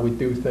about how we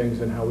do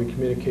things and how we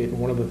communicate, and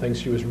one of the things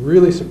she was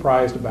really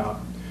surprised about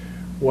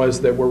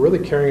was that we're really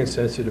caring and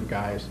sensitive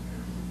guys.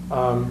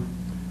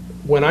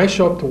 When I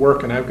show up to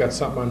work and I've got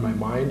something on my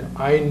mind,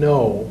 I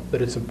know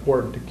that it's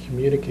important to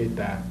communicate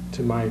that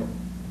to my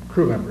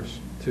crew members,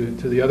 to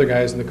the other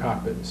guys in the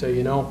cockpit, and say,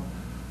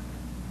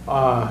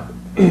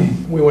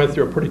 we went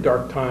through a pretty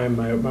dark time,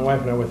 my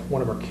wife and I, with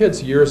one of our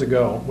kids years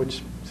ago,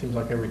 which seems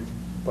like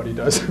everybody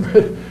does,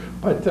 but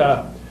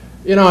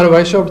if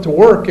I show up to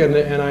work and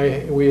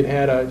we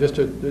had just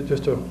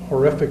a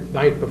horrific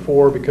night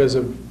before because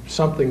of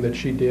something that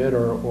she did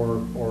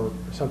or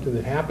something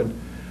that happened,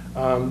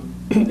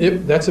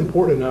 That's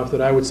important enough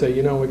that I would say,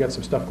 you know, we got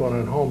some stuff going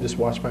on at home, just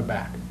watch my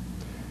back.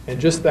 And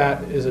just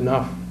that is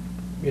enough,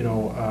 you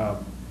know,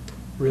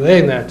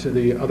 relaying that to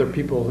the other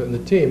people in the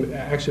team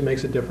actually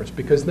makes a difference,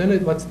 because then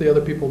it lets the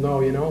other people know,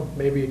 you know,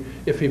 maybe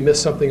if he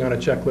missed something on a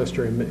checklist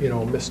or, you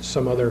know, missed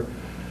some other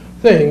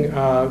thing,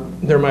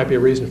 there might be a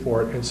reason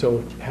for it, and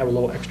so have a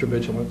little extra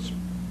vigilance.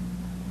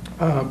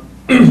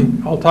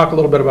 I'll talk a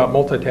little bit about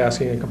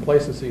multitasking and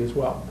complacency as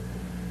well.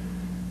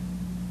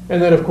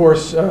 And then, of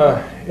course,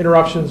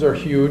 interruptions are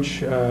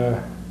huge,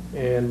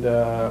 and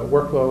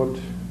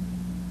workload,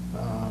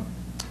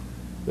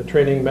 the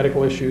training,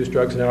 medical issues,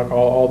 drugs and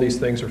alcohol, all these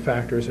things are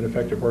factors in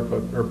effective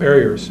workload, or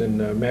barriers in,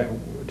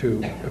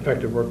 to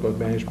effective workload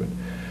management.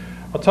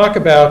 I'll talk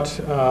about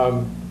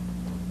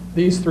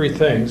these three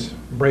things,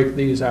 break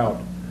these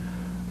out.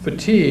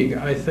 Fatigue,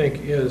 I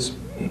think, is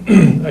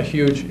a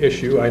huge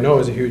issue. I know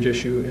is a huge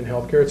issue in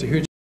healthcare. It's a huge